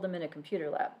used to hold them in a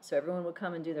computer lab, so everyone would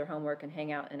come and do their homework and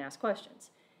hang out and ask questions.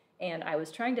 And I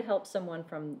was trying to help someone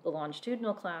from the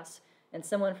longitudinal class, and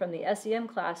someone from the SEM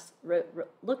class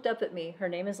looked up at me. Her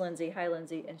name is Lindsay. Hi,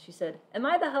 Lindsay. And she said, "Am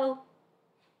I the hoe?"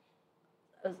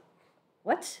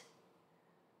 What?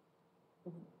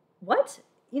 What?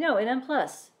 You know, in M+,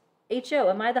 HO,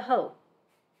 am I the hoe?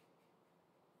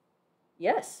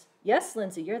 Yes. Yes,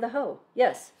 Lindsay, you're the hoe.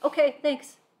 Yes. Okay,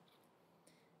 thanks.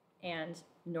 And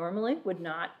normally would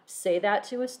not say that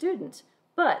to a student,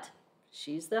 but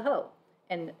she's the hoe.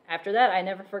 And after that, I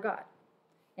never forgot.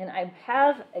 And I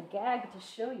have a gag to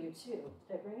show you too.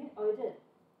 Did I bring it? Oh, I did.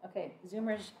 Okay,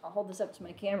 Zoomers, I'll hold this up to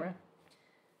my camera.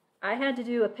 I had to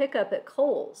do a pickup at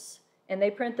Kohl's, and they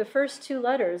print the first 2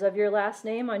 letters of your last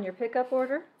name on your pickup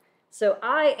order. So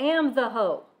I am the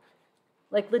hoe.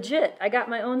 Like legit, I got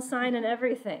my own sign and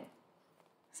everything.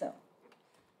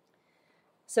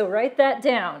 So write that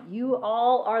down. You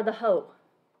all are the hoe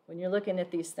when you're looking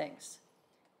at these things.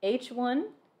 H1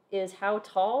 is how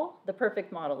tall the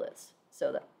perfect model is.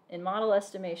 So in model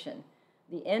estimation,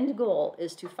 the end goal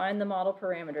is to find the model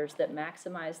parameters that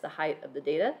maximize the height of the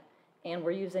data, and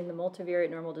we're using the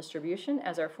multivariate normal distribution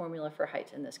as our formula for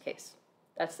height in this case.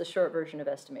 That's the short version of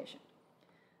estimation.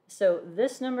 So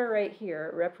this number right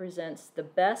here represents the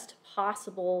best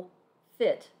possible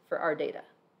fit for our data.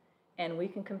 And we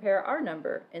can compare our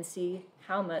number and see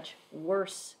how much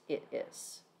worse it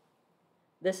is.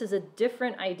 This is a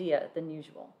different idea than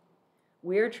usual.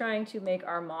 We're trying to make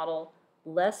our model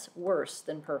less worse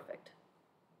than perfect.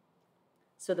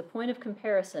 So the point of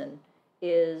comparison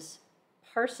is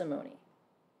parsimony.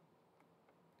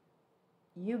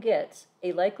 You get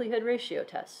a likelihood ratio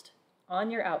test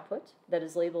on your output that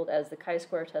is labeled as the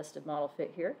chi-square test of model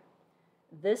fit here.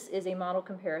 This is a model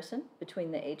comparison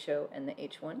between the HO and the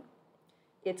H1.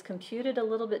 It's computed a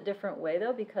little bit different way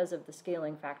though because of the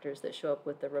scaling factors that show up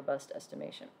with the robust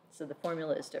estimation. So the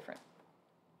formula is different.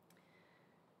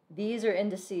 These are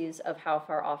indices of how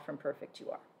far off from perfect you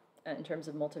are in terms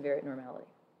of multivariate normality.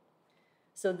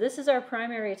 So this is our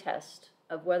primary test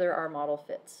of whether our model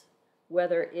fits,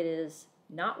 whether it is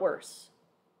not worse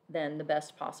than the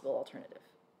best possible alternative.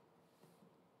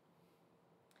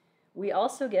 We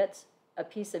also get a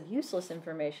piece of useless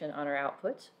information on our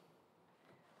output,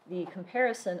 the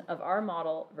comparison of our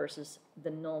model versus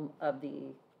the null of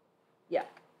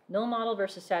null model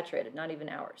versus saturated, not even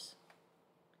ours.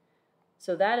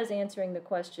 So that is answering the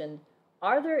question,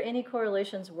 are there any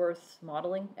correlations worth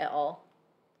modeling at all?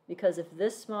 Because if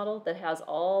this model that has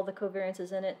all the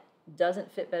covariances in it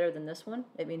doesn't fit better than this one,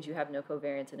 it means you have no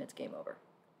covariance and it's game over.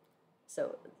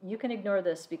 So you can ignore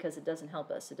this because it doesn't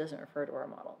help us. It doesn't refer to our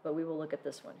model, but we will look at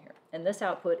this one here. And this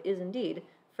output is indeed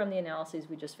from the analyses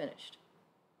we just finished.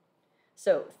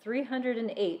 So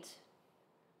 308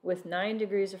 with 9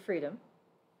 degrees of freedom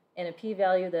and a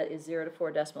p-value that is 0 to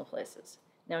 4 decimal places.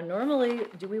 Now normally,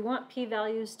 do we want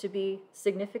p-values to be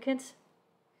significant?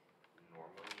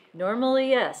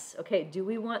 Normally, yes. Okay, do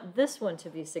we want this one to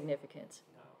be significant?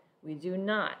 No. We do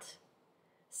not.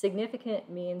 Significant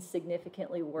means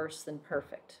significantly worse than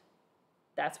perfect.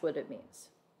 That's what it means.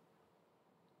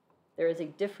 There is a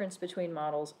difference between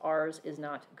models. Ours is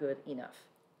not good enough.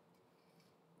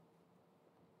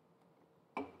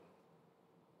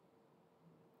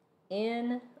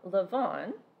 In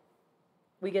Lavon,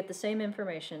 we get the same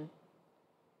information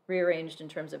rearranged in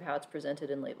terms of how it's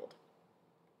presented and labeled.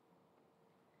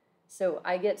 So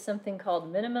I get something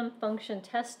called minimum function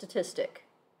test statistic.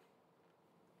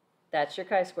 That's your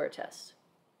chi-square test.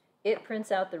 It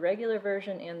prints out the regular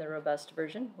version and the robust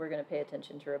version. We're going to pay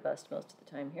attention to robust most of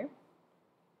the time here.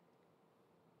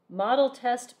 Model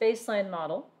test baseline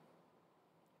model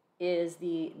is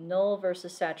the null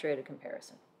versus saturated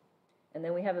comparison. And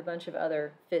then we have a bunch of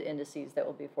other fit indices that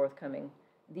will be forthcoming.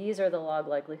 These are the log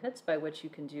likelihoods by which you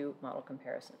can do model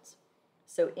comparisons.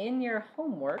 So in your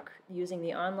homework, using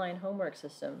the online homework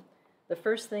system, the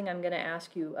first thing I'm going to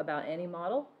ask you about any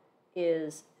model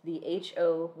is the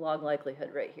HO log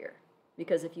likelihood right here.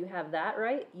 Because if you have that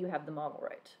right, you have the model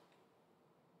right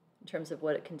in terms of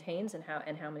what it contains and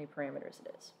how many parameters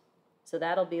it is. So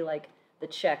that'll be like the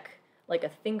check, like a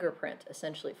fingerprint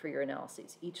essentially for your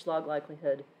analyses. Each log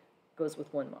likelihood goes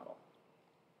with one model.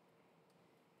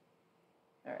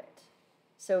 All right,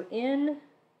 so in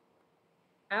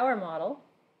our model,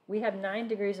 we have 9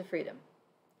 degrees of freedom.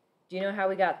 Do you know how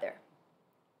we got there?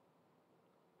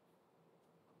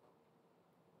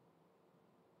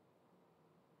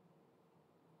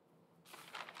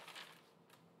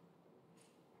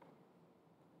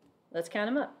 Let's count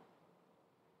them up.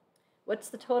 What's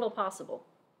the total possible?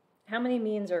 How many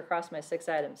means are across my 6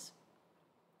 items?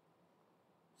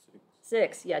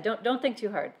 6. Yeah, don't think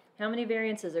too hard. How many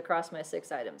variances across my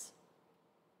 6 items?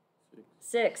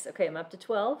 6. Okay, I'm up to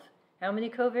 12. How many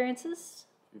covariances?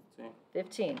 15.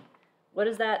 15. What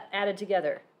is that added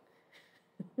together?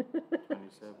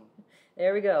 27.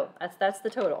 There we go. That's the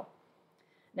total.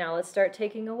 Now let's start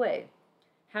taking away.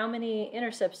 How many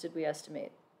intercepts did we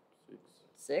estimate? 6,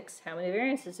 6. How many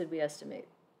variances did we estimate?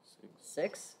 6,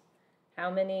 6.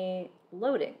 How many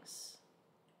loadings?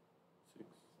 6.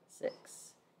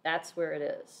 6. That's where it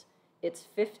is. It's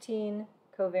 15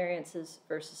 covariances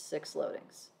versus 6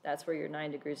 loadings. That's where your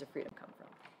 9 degrees of freedom come from.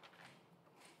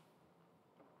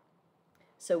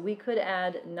 So we could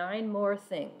add 9 more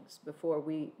things before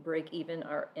we break even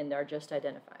and are just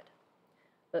identified.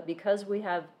 But because we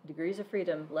have degrees of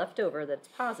freedom left over that's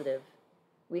positive,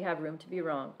 we have room to be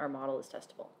wrong. Our model is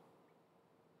testable.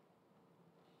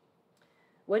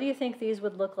 What do you think these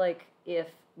would look like if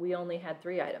we only had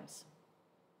 3 items?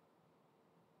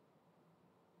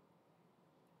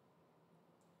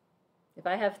 If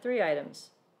I have 3 items,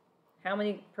 how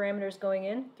many parameters going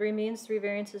in? 3 means, 3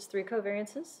 variances, 3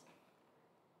 covariances.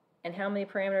 And how many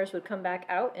parameters would come back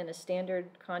out in a standard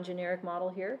congeneric model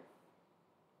here?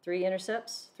 3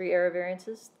 intercepts, 3 error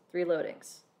variances, 3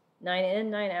 loadings. 9 in,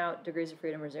 9 out, degrees of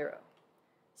freedom are 0.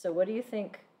 So what do you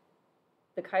think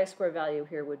the chi-square value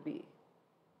here would be?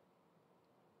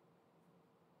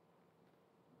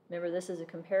 Remember, this is a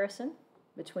comparison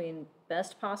between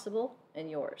best possible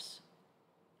and yours.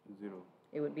 0.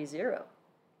 It would be 0,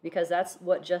 because that's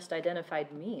what just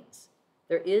identified means.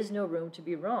 There is no room to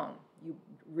be wrong. You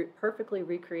perfectly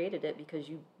recreated it because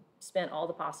you spent all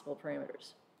the possible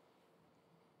parameters.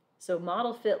 So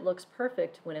model fit looks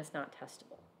perfect when it's not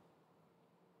testable.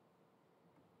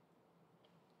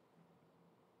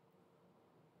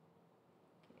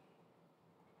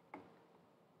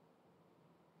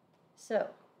 So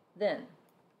then,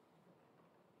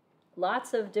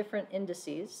 lots of different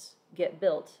indices get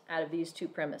built out of these 2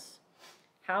 premises.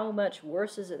 How much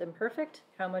worse is it than perfect?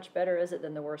 How much better is it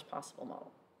than the worst possible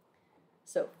model?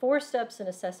 So 4 steps in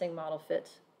assessing model fit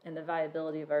and the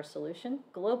viability of our solution.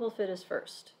 Global fit is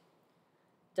first.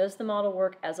 Does the model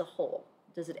work as a whole?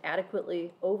 Does it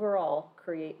adequately overall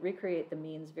recreate the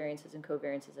means, variances, and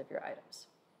covariances of your items?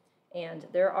 And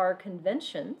there are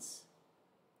conventions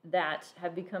that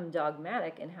have become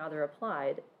dogmatic in how they're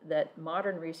applied that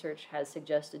modern research has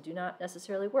suggested do not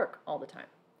necessarily work all the time.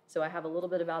 So I have a little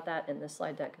bit about that in this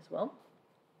slide deck as well.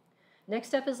 Next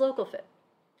step is local fit,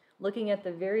 looking at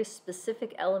the very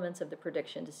specific elements of the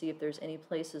prediction to see if there's any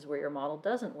places where your model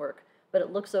doesn't work, but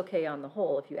it looks okay on the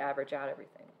whole if you average out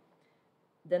everything.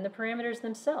 Then the parameters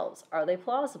themselves, are they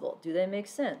plausible? Do they make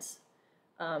sense?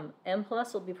 M+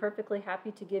 will be perfectly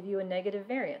happy to give you a negative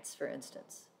variance, for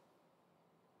instance.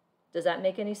 Does that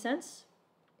make any sense?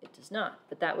 It does not,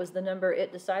 but that was the number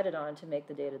it decided on to make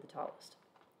the data the tallest.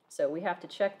 So we have to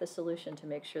check the solution to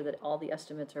make sure that all the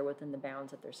estimates are within the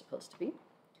bounds that they're supposed to be.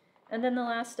 And then the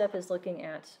last step is looking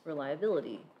at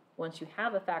reliability. Once you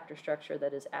have a factor structure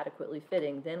that is adequately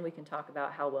fitting, then we can talk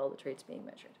about how well the trait's being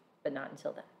measured, but not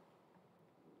until then.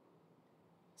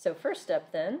 So first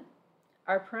step then,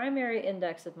 our primary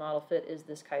index of model fit is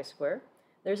this chi-square.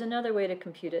 There's another way to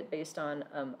compute it based on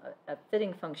a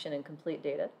fitting function in complete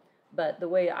data, but the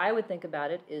way I would think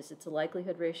about it is it's a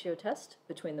likelihood ratio test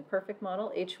between the perfect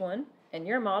model, H1, and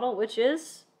your model, which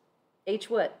is H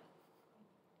what?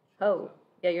 Ho.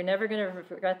 Yeah, you're never going to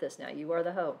forget this now. You are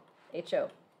the ho, HO.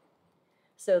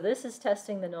 So this is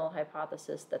testing the null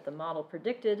hypothesis that the model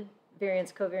predicted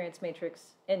variance covariance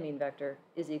matrix and mean vector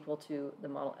is equal to the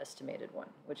model estimated one,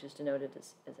 which is denoted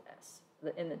as S,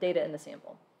 in the data in the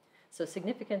sample. So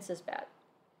significance is bad.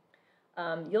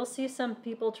 You'll see some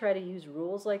people try to use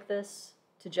rules like this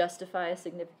to justify a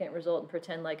significant result and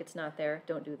pretend like it's not there.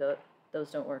 Don't do those.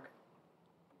 Those don't work.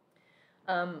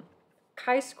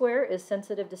 Chi-square is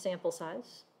sensitive to sample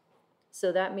size.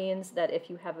 So that means that if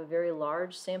you have a very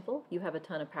large sample, you have a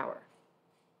ton of power.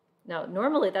 Now,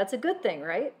 normally that's a good thing,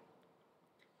 right?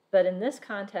 But in this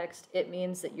context, it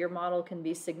means that your model can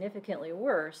be significantly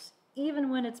worse even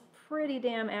when it's pretty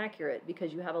damn accurate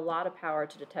because you have a lot of power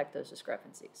to detect those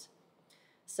discrepancies.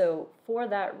 So for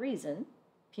that reason,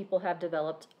 people have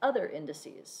developed other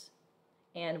indices.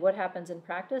 And what happens in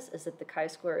practice is that the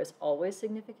chi-square is always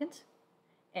significant,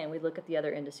 and we look at the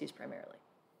other indices primarily.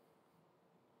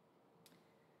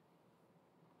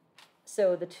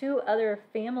 So the 2 other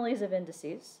families of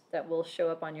indices that will show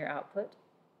up on your output,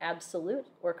 absolute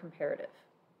or comparative.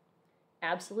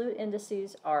 Absolute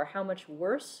indices are how much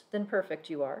worse than perfect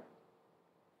you are.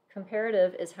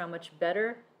 Comparative is how much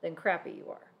better than crappy you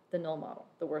are, the null model,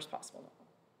 the worst possible model.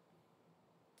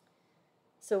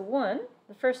 So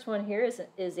the first one here is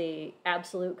a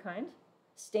absolute kind,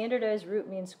 standardized root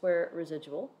mean square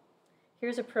residual.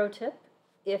 Here's a pro tip.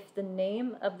 If the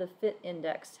name of the fit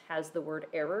index has the word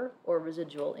error or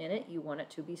residual in it, you want it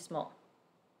to be small.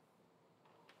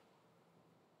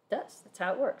 It does. That's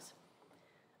how it works.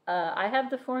 I have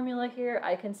the formula here.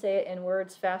 I can say it in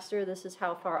words faster. This is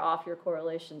how far off your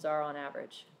correlations are on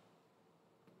average.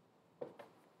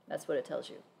 That's what it tells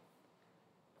you.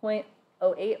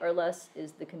 0.08 or less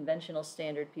is the conventional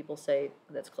standard. People say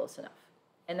that's close enough.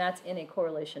 And that's in a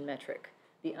correlation metric.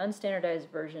 The unstandardized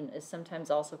version is sometimes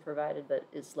also provided, but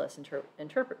is less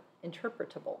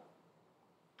interpretable.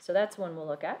 So that's one we'll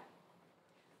look at.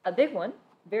 A big one,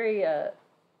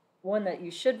 one that you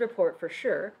should report for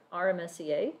sure,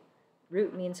 RMSEA,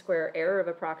 root mean square error of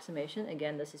approximation.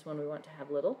 Again, this is one we want to have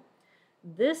little.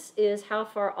 This is how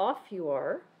far off you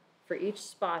are for each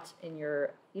spot in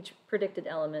each predicted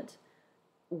element,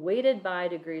 weighted by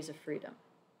degrees of freedom.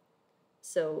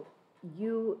 So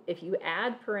if you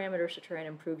add parameters to try and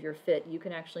improve your fit, you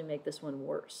can actually make this one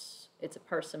worse. It's a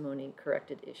parsimony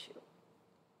corrected issue.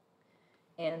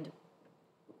 And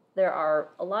there are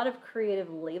a lot of creative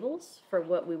labels for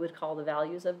what we would call the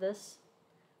values of this.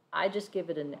 I just give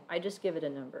it a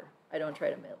number. I don't try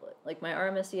to mail it. Like my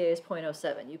RMSEA is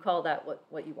 0.07. You call that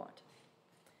what you want.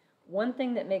 One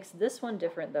thing that makes this one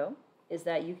different, though, is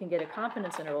that you can get a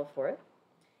confidence interval for it.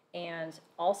 And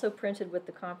also printed with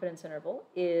the confidence interval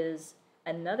is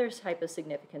another type of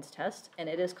significance test, and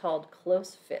it is called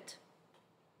close fit.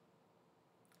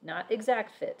 Not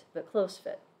exact fit, but close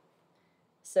fit.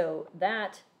 So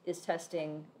that is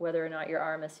testing whether or not your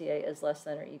RMSEA is less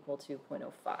than or equal to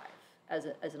 0.05 as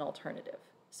an alternative.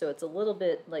 So it's a little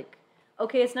bit like,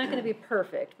 okay, it's not going to be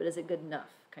perfect, but is it good enough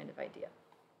kind of idea.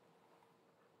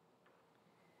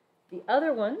 The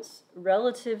other ones,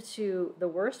 relative to the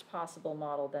worst possible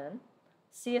model then,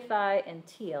 CFI and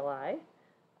TLI,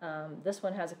 this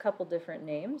one has a couple different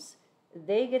names.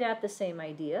 They get at the same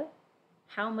idea.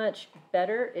 How much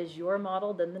better is your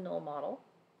model than the null model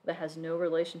that has no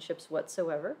relationships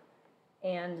whatsoever?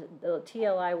 And the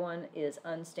TLI one is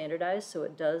unstandardized, so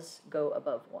it does go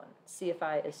above 1.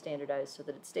 CFI is standardized so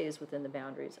that it stays within the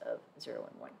boundaries of 0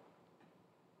 and 1.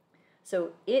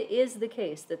 So it is the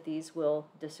case that these will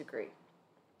disagree.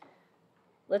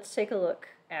 Let's take a look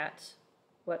at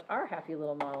what our happy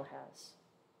little model has.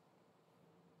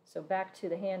 So back to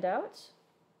the handout,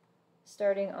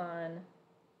 starting on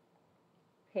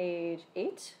page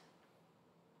 8.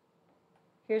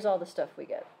 Here's all the stuff we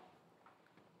get.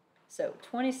 So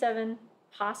 27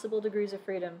 possible degrees of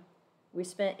freedom. We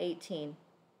spent 18.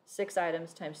 6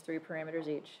 items times 3 parameters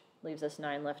each leaves us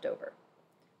 9 left over.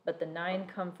 But the 9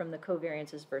 come from the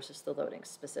covariances versus the loadings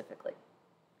specifically.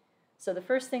 So the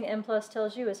first thing M+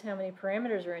 tells you is how many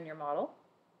parameters are in your model.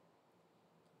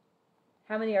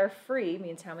 How many are free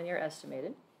means how many are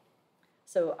estimated.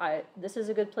 So this is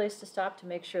a good place to stop to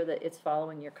make sure that it's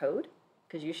following your code,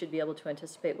 because you should be able to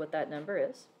anticipate what that number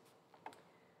is.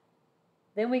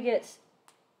 Then we get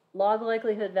log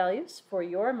likelihood values for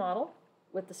your model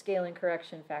with the scaling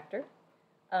correction factor.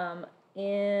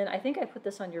 I think I put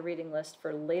this on your reading list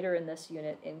for later in this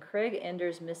unit in Craig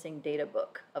Ender's Missing Data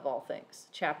book, of all things.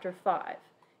 Chapter 5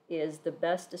 is the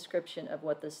best description of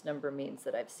what this number means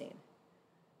that I've seen.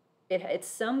 It's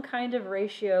some kind of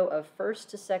ratio of first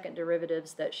to second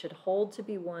derivatives that should hold to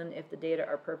be 1 if the data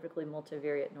are perfectly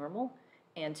multivariate normal.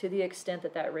 And to the extent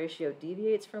that that ratio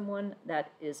deviates from 1,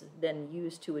 that is then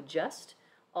used to adjust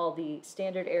all the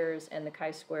standard errors and the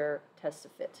chi-square tests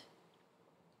of fit.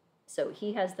 So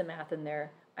he has the math in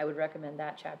there. I would recommend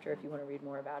that chapter if you want to read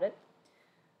more about it.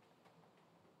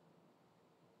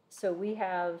 So we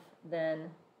have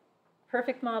then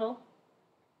perfect model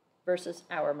versus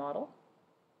our model.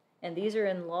 And these are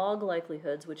in log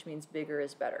likelihoods, which means bigger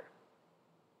is better.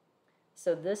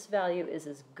 So this value is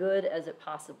as good as it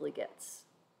possibly gets.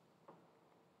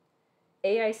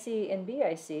 AIC and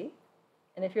BIC,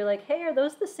 and if you're like, hey, are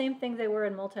those the same thing they were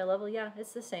in multi-level? Yeah,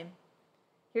 it's the same.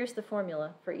 Here's the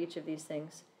formula for each of these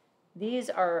things. These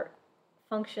are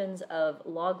functions of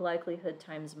log likelihood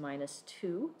times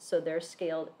 -2, so they're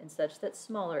scaled in such that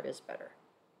smaller is better.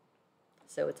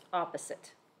 So it's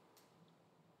opposite.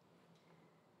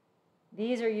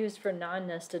 These are used for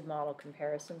non-nested model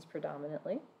comparisons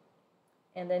predominantly.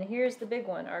 And then here's the big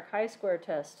one, our chi-square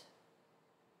test.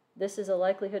 This is a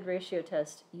likelihood ratio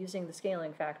test using the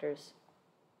scaling factors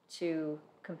to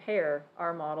compare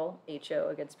our model, HO,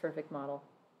 against perfect model,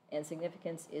 and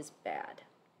significance is bad.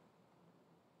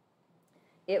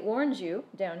 It warns you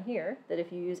down here that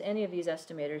if you use any of these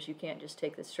estimators, you can't just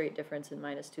take the straight difference in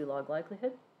 -2 log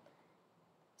likelihood.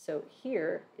 So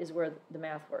here is where the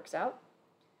math works out.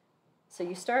 So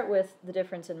you start with the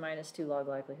difference in -2 log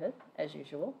likelihood, as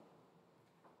usual,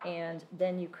 and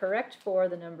then you correct for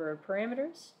the number of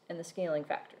parameters and the scaling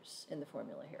factors in the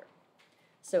formula here.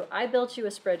 So I built you a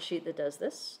spreadsheet that does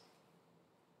this.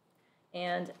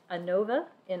 And ANOVA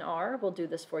in R will do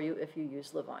this for you if you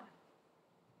use Lavon.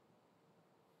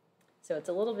 So it's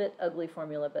a little bit ugly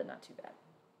formula, but not too bad.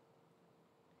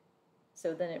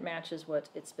 So then it matches what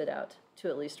it spit out to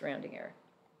at least rounding error.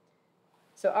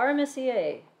 So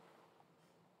RMSEA,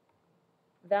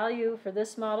 value for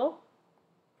this model,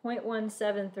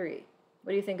 0.173.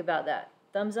 What do you think about that?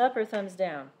 Thumbs up or thumbs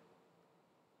down?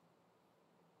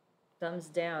 Thumbs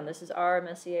down. This is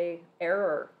RMSEA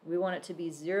error. We want it to be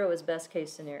 0 as best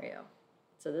case scenario.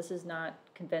 So this is not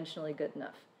conventionally good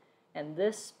enough. And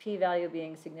this p-value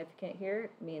being significant here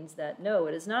means that no,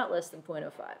 it is not less than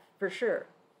 0.05, for sure.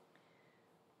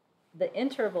 The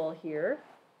interval here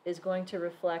is going to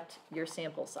reflect your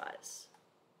sample size.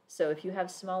 So if you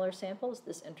have smaller samples,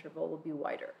 this interval will be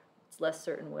wider. It's less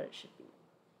certain what it should be.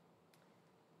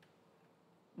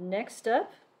 Next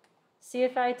up,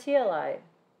 CFI TLI,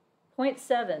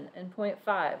 0.7 and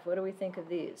 0.5. What do we think of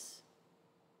these?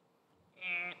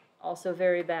 Also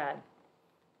very bad.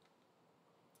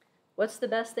 What's the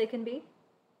best they can be?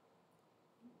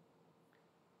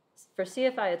 For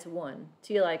CFI, it's 1.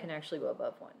 TLI can actually go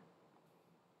above 1.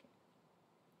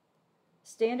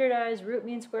 Standardized root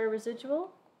mean square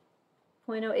residual,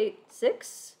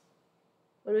 0.086.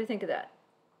 What do we think of that?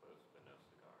 Close but no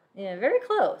cigar. Yeah, very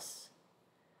close.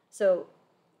 So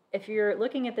if you're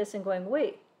looking at this and going,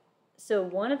 wait, so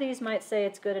one of these might say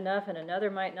it's good enough and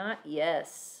another might not?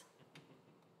 Yes.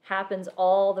 Happens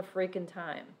all the freaking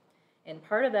time. And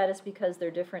part of that is because they're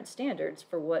different standards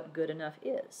for what good enough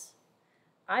is.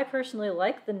 I personally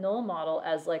like the null model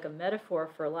as like a metaphor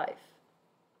for life.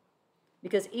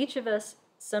 Because each of us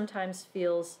sometimes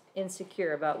feels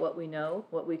insecure about what we know,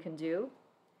 what we can do.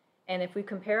 And if we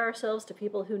compare ourselves to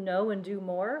people who know and do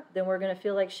more, then we're going to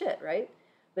feel like shit, right?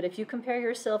 But if you compare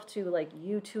yourself to like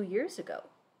you 2 years ago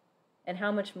and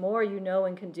how much more you know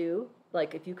and can do,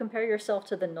 like if you compare yourself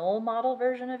to the null model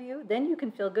version of you, then you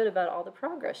can feel good about all the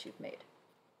progress you've made.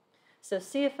 So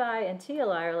CFI and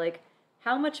TLI are like,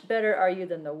 how much better are you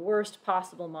than the worst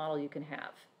possible model you can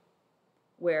have?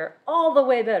 Where all the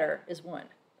way better is 1,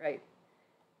 right?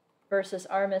 Versus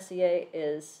RMSEA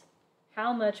is,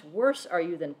 how much worse are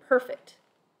you than perfect?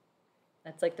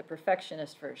 That's like the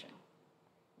perfectionist version,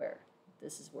 where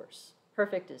this is worse.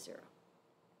 Perfect is 0.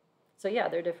 So yeah,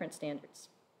 they're different standards.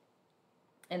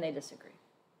 And they disagree.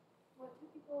 What do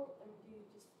people, I mean, do you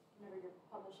just, whenever you're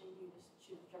publishing, do you just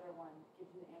choose whichever one gives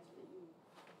you the answer that you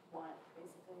want,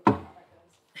 basically,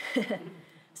 how that goes?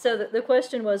 So the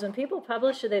question was, when people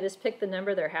publish, should they just pick the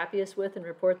number they're happiest with and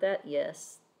report that?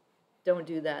 Yes. Don't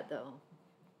do that, though.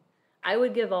 I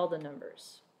would give all the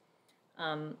numbers.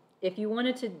 If you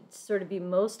wanted to sort of be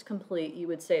most complete, you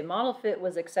would say model fit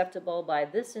was acceptable by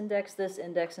this index,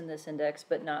 and this index,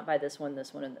 but not by this one, and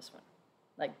this one.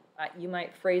 Like, you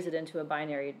might phrase it into a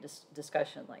binary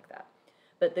discussion like that.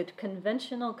 But the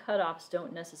conventional cutoffs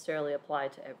don't necessarily apply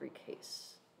to every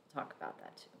case. We'll talk about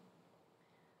that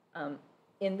too.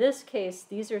 In this case,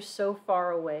 these are so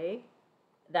far away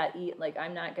that like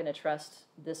I'm not going to trust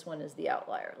this one as the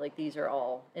outlier. Like these are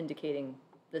all indicating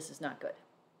this is not good.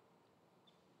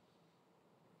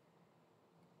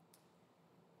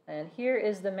 And here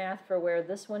is the math for where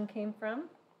this one came from.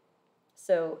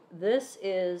 So this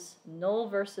is null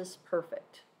versus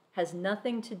perfect. Has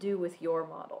nothing to do with your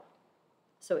model.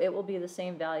 So it will be the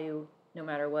same value no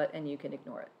matter what, and you can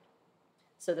ignore it.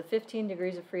 So the 15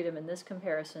 degrees of freedom in this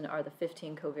comparison are the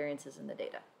 15 covariances in the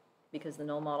data, because the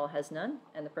null model has none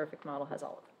and the perfect model has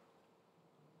all of them.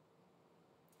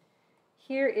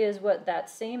 Here is what that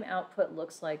same output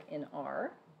looks like in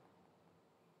R.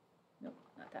 Nope,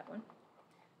 not that one.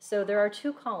 So there are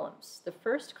 2 columns. The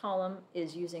first column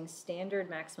is using standard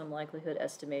maximum likelihood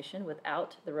estimation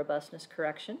without the robustness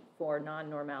correction for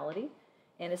non-normality.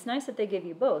 And it's nice that they give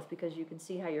you both because you can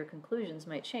see how your conclusions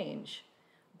might change.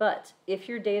 But if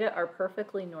your data are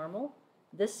perfectly normal,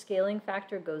 this scaling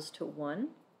factor goes to 1,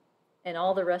 and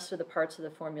all the rest of the parts of the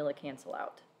formula cancel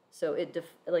out. So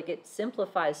it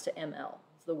simplifies to ML.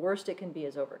 So the worst it can be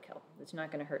is overkill. It's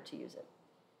not going to hurt to use it.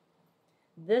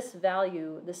 This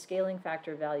value, the scaling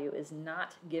factor value, is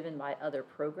not given by other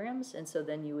programs, and so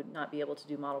then you would not be able to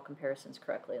do model comparisons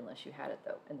correctly unless you had it,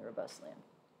 though, in the robust land.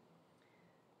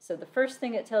 So the first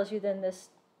thing it tells you then, this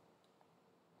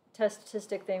test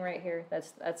statistic thing right here,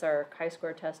 that's our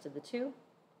chi-square test of the 2.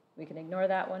 We can ignore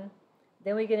that one.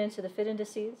 Then we get into the fit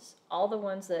indices, all the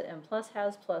ones that M+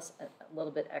 has plus a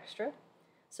little bit extra.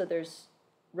 So there's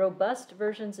robust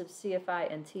versions of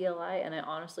CFI and TLI, and I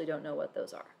honestly don't know what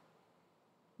those are.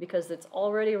 Because it's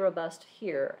already robust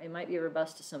here, it might be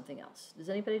robust to something else. Does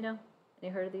anybody know?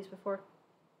 Any heard of these before?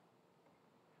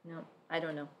 No, I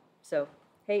don't know. So,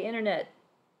 hey, internet,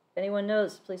 If anyone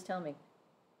knows, please tell me.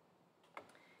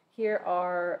 Here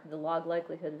are the log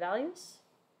likelihood values.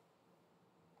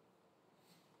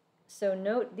 So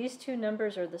note these two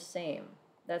numbers are the same.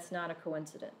 That's not a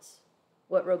coincidence.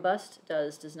 What robust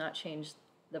does not change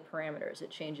the parameters. It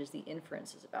changes the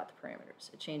inferences about the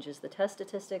parameters. It changes the test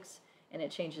statistics, and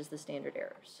it changes the standard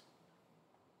errors.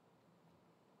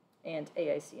 And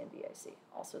AIC and BIC,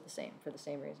 also the same, for the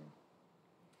same reason.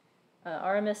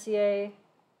 RMSEA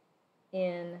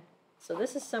so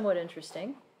this is somewhat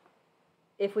interesting.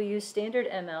 If we use standard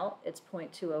ML, it's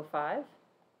 0.205,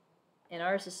 and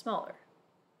ours is smaller.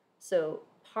 So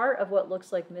part of what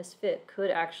looks like misfit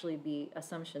could actually be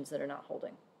assumptions that are not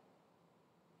holding.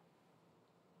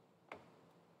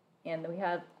 And we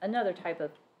have another type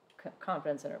of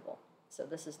confidence interval. So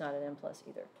this is not an M+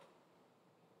 either.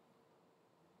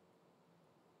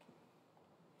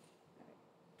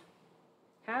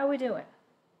 How are we doing?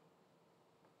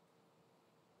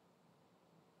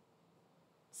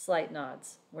 Slight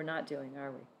nods. We're not doing,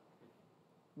 are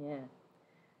we? Yeah.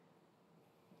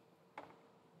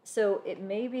 So it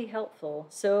may be helpful.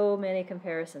 So many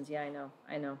comparisons. Yeah,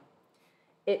 I know.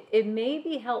 It may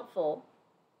be helpful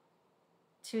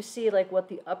to see like what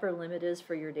the upper limit is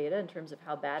for your data in terms of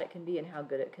how bad it can be and how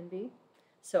good it can be.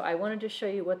 So I wanted to show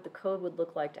you what the code would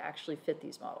look like to actually fit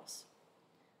these models.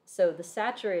 So the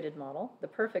saturated model, the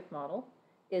perfect model,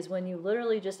 is when you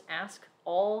literally just ask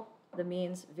all the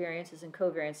means, variances, and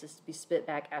covariances to be spit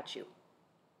back at you.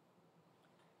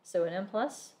 So in M+,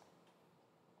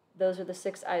 those are the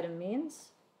 6-item means.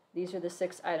 These are the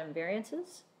 6-item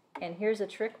variances. And here's a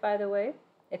trick, by the way.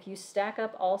 If you stack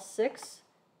up all 6,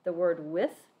 the word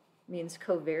with means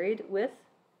covaried with,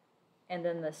 and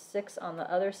then the 6 on the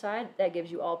other side, that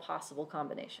gives you all possible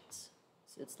combinations.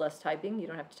 So it's less typing. You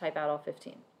don't have to type out all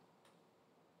 15.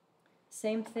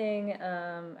 Same thing,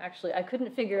 actually, I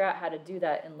couldn't figure out how to do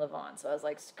that in Lavon, so I was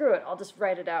like, screw it, I'll just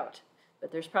write it out.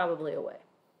 But there's probably a way.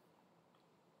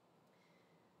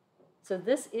 So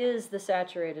this is the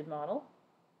saturated model.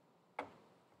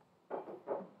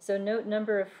 So note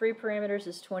number of free parameters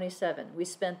is 27. We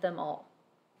spent them all.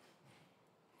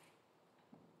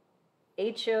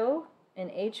 HO and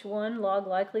H1 log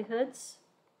likelihoods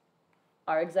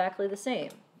are exactly the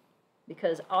same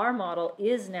because our model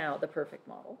is now the perfect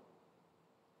model.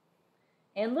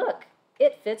 And look,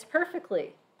 it fits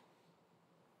perfectly.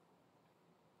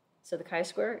 So the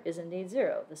chi-square is indeed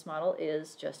 0. This model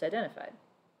is just identified.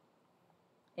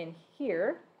 And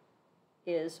here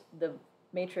is the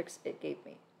matrix it gave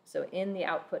me. So in the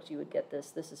output, you would get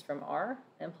this. This is from R.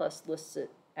 M+ lists it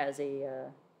as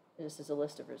just as a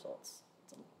list of results.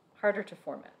 It's harder to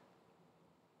format.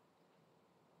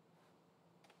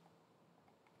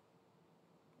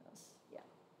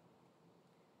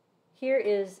 Here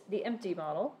is the empty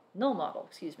model, null model,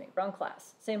 excuse me, wrong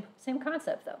class. Same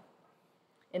concept though.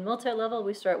 In multi-level,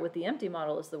 we start with the empty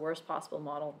model as the worst possible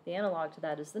model. The analog to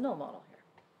that is the null model here.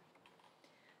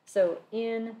 So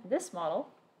in this model,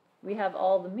 we have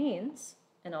all the means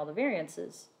and all the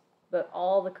variances, but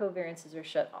all the covariances are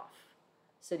shut off.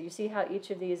 So do you see how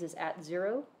each of these is at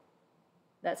 0?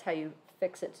 That's how you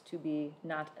fix it to be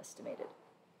not estimated.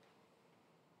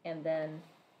 And then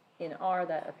in R,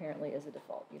 that apparently is a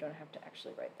default. You don't have to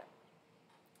actually write that.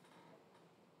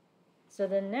 So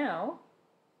then now,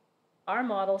 our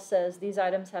model says these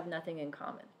items have nothing in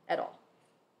common at all.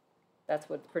 That's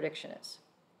what the prediction is.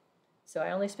 So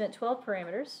I only spent 12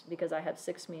 parameters because I have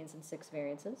 6 means and 6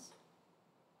 variances.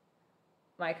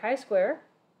 My chi-square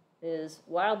is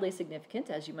wildly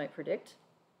significant, as you might predict.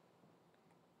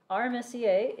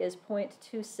 RMSEA is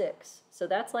 0.26, so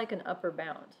that's like an upper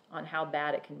bound on how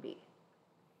bad it can be.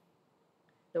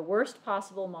 The worst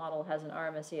possible model has an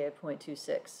RMSEA of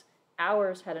 0.26.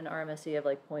 Ours had an RMSEA of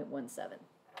like 0.17,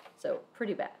 so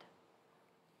pretty bad.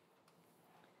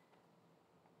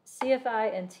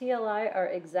 CFI and TLI are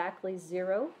exactly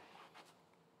 0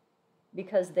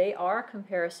 because they are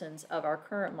comparisons of our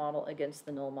current model against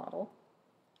the null model.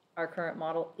 Our current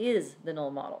model is the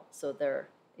null model, so they're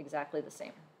exactly the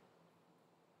same.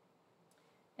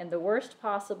 And the worst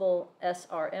possible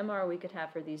SR-MR we could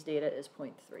have for these data is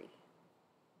 0.3.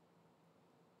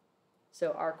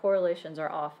 So our correlations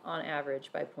are off on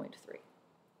average by 0.3.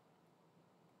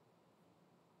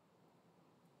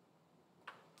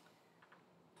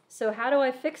 So how do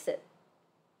I fix it?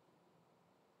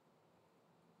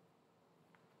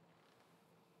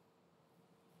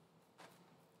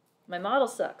 My model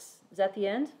sucks. Is that the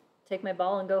end? Take my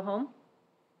ball and go home?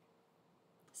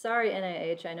 Sorry,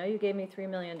 NIH, I know you gave me $3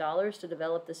 million to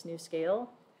develop this new scale,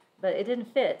 but it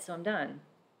didn't fit, so I'm done.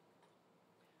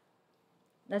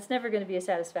 That's never going to be a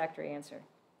satisfactory answer.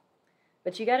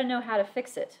 But you got to know how to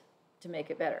fix it to make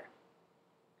it better.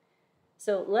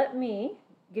 So let me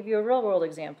give you a real-world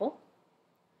example.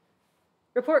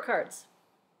 Report cards.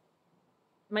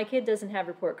 My kid doesn't have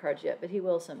report cards yet, but he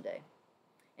will someday.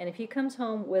 And if he comes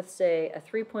home with, say, a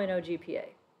 3.0 GPA,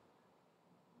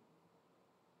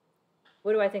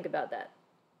 what do I think about that?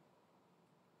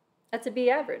 That's a B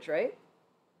average, right?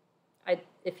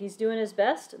 If he's doing his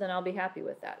best, then I'll be happy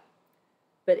with that.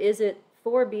 But is it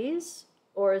 4 Bs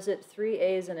or is it 3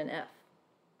 As and an F?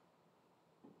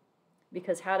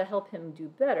 Because how to help him do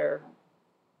better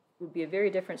would be a very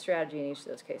different strategy in each of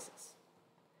those cases.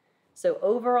 So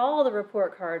overall, the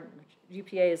report card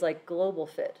GPA is like global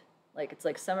fit. Like it's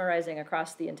like summarizing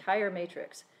across the entire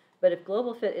matrix. But if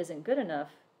global fit isn't good enough,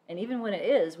 and even when it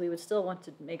is, we would still want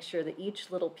to make sure that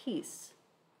each little piece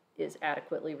is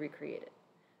adequately recreated.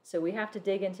 So we have to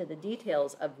dig into the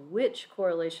details of which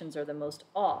correlations are the most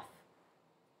off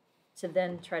to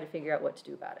then try to figure out what to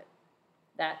do about it.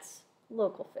 That's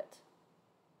local fit.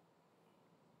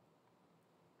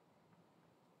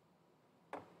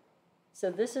 So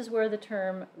this is where the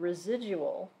term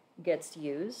residual gets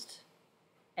used,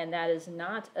 and that is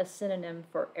not a synonym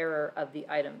for error of the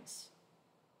items.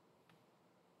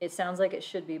 It sounds like it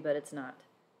should be, but it's not.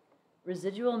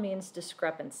 Residual means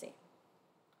discrepancy,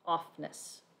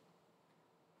 offness.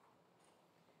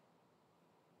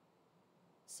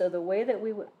 So the way that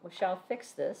we shall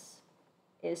fix this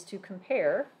is to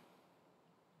compare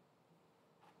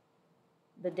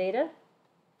the data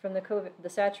from the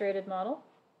saturated model.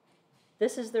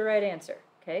 This is the right answer,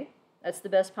 okay? That's the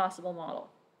best possible model.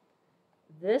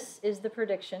 This is the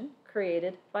prediction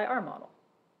created by our model.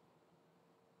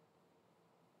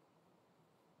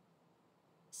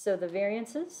 So the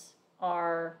variances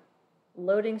are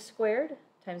loading squared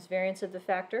times variance of the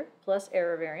factor plus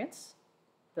error variance.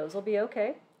 Those will be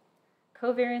okay.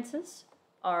 Covariances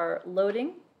are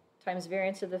loading times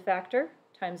variance of the factor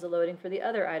times the loading for the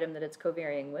other item that it's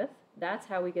covarying with. That's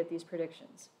how we get these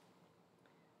predictions.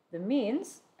 The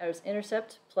means is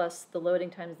intercept plus the loading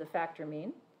times the factor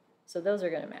mean. So those are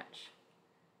going to match.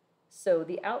 So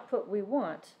the output we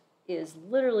want is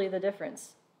literally the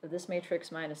difference of this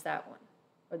matrix minus that one.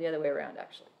 Or the other way around,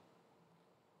 actually.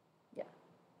 Yeah.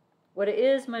 What it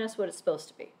is minus what it's supposed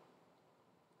to be.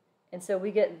 And so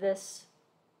we get this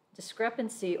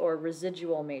discrepancy or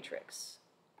residual matrix.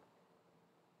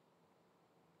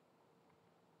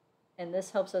 And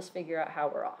this helps us figure out how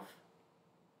we're off.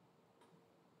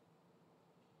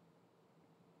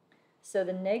 So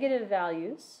the negative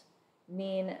values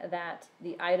mean that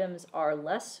the items are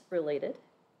less related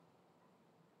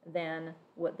than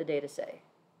what the data say.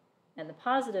 And the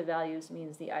positive values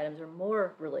means the items are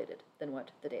more related than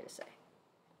what the data say.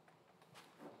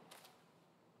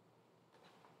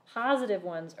 Positive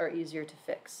ones are easier to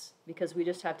fix because we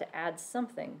just have to add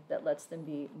something that lets them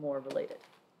be more related.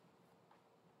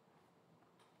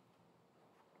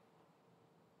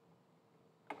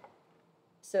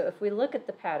 So if we look at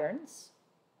the patterns,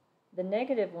 the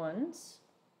negative ones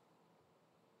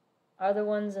are the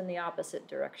ones in the opposite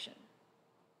direction.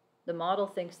 The model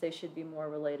thinks they should be more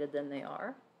related than they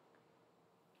are.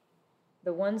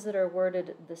 The ones that are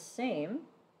worded the same,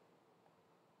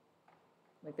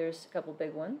 like there's a couple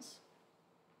big ones,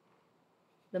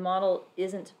 the model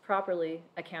isn't properly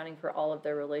accounting for all of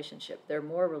their relationship. They're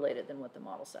more related than what the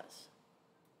model says.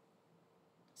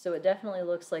 So it definitely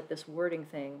looks like this wording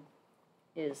thing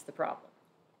is the problem.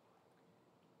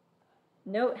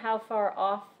 Note how far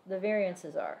off the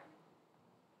variances are.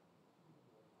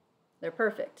 They're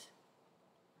perfect.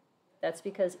 That's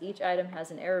because each item has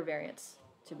an error variance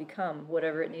to become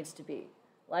whatever it needs to be.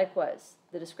 Likewise,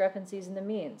 the discrepancies in the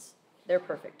means, they're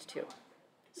perfect too.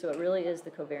 So it really is the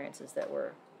covariances that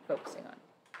we're focusing on.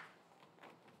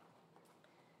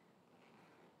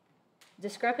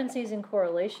 Discrepancies in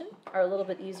correlation are a little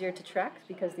bit easier to track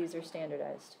because these are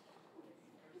standardized.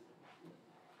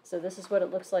 So this is what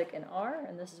it looks like in R,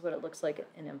 and this is what it looks like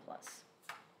in M+.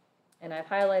 And I've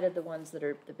highlighted the ones that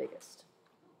are the biggest.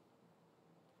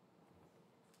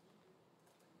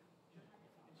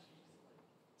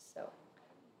 So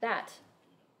that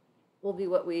will be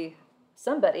what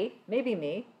somebody, maybe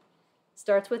me,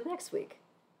 starts with next week.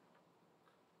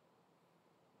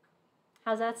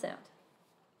 How's that sound?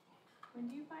 When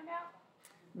do you find out?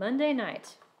 Monday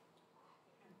night.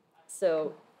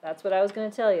 So that's what I was going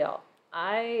to tell y'all.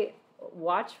 I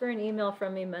watch for an email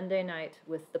from me Monday night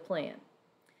with the plan.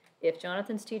 If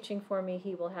Jonathan's teaching for me,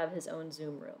 he will have his own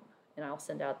Zoom room, and I'll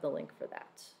send out the link for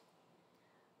that.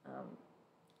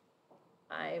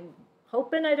 I'm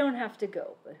hoping I don't have to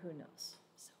go, but who knows.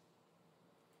 So,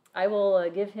 I will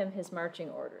give him his marching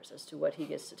orders as to what he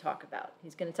gets to talk about.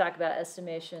 He's going to talk about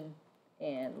estimation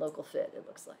and local fit, it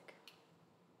looks like.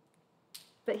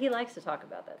 But he likes to talk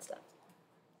about that stuff,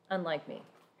 unlike me.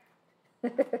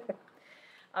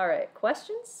 All right,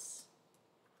 questions?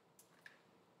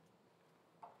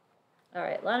 All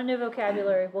right, a lot of new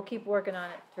vocabulary. We'll keep working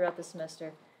on it throughout the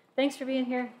semester. Thanks for being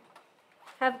here.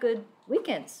 Have good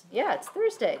weekends. Yeah, it's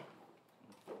Thursday.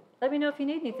 Let me know if you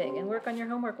need anything and work on your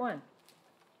homework 1.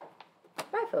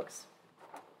 Bye, folks.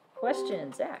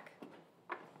 Questions, Zach?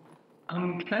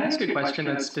 Can I ask a question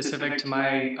that's specific to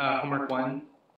my homework 1?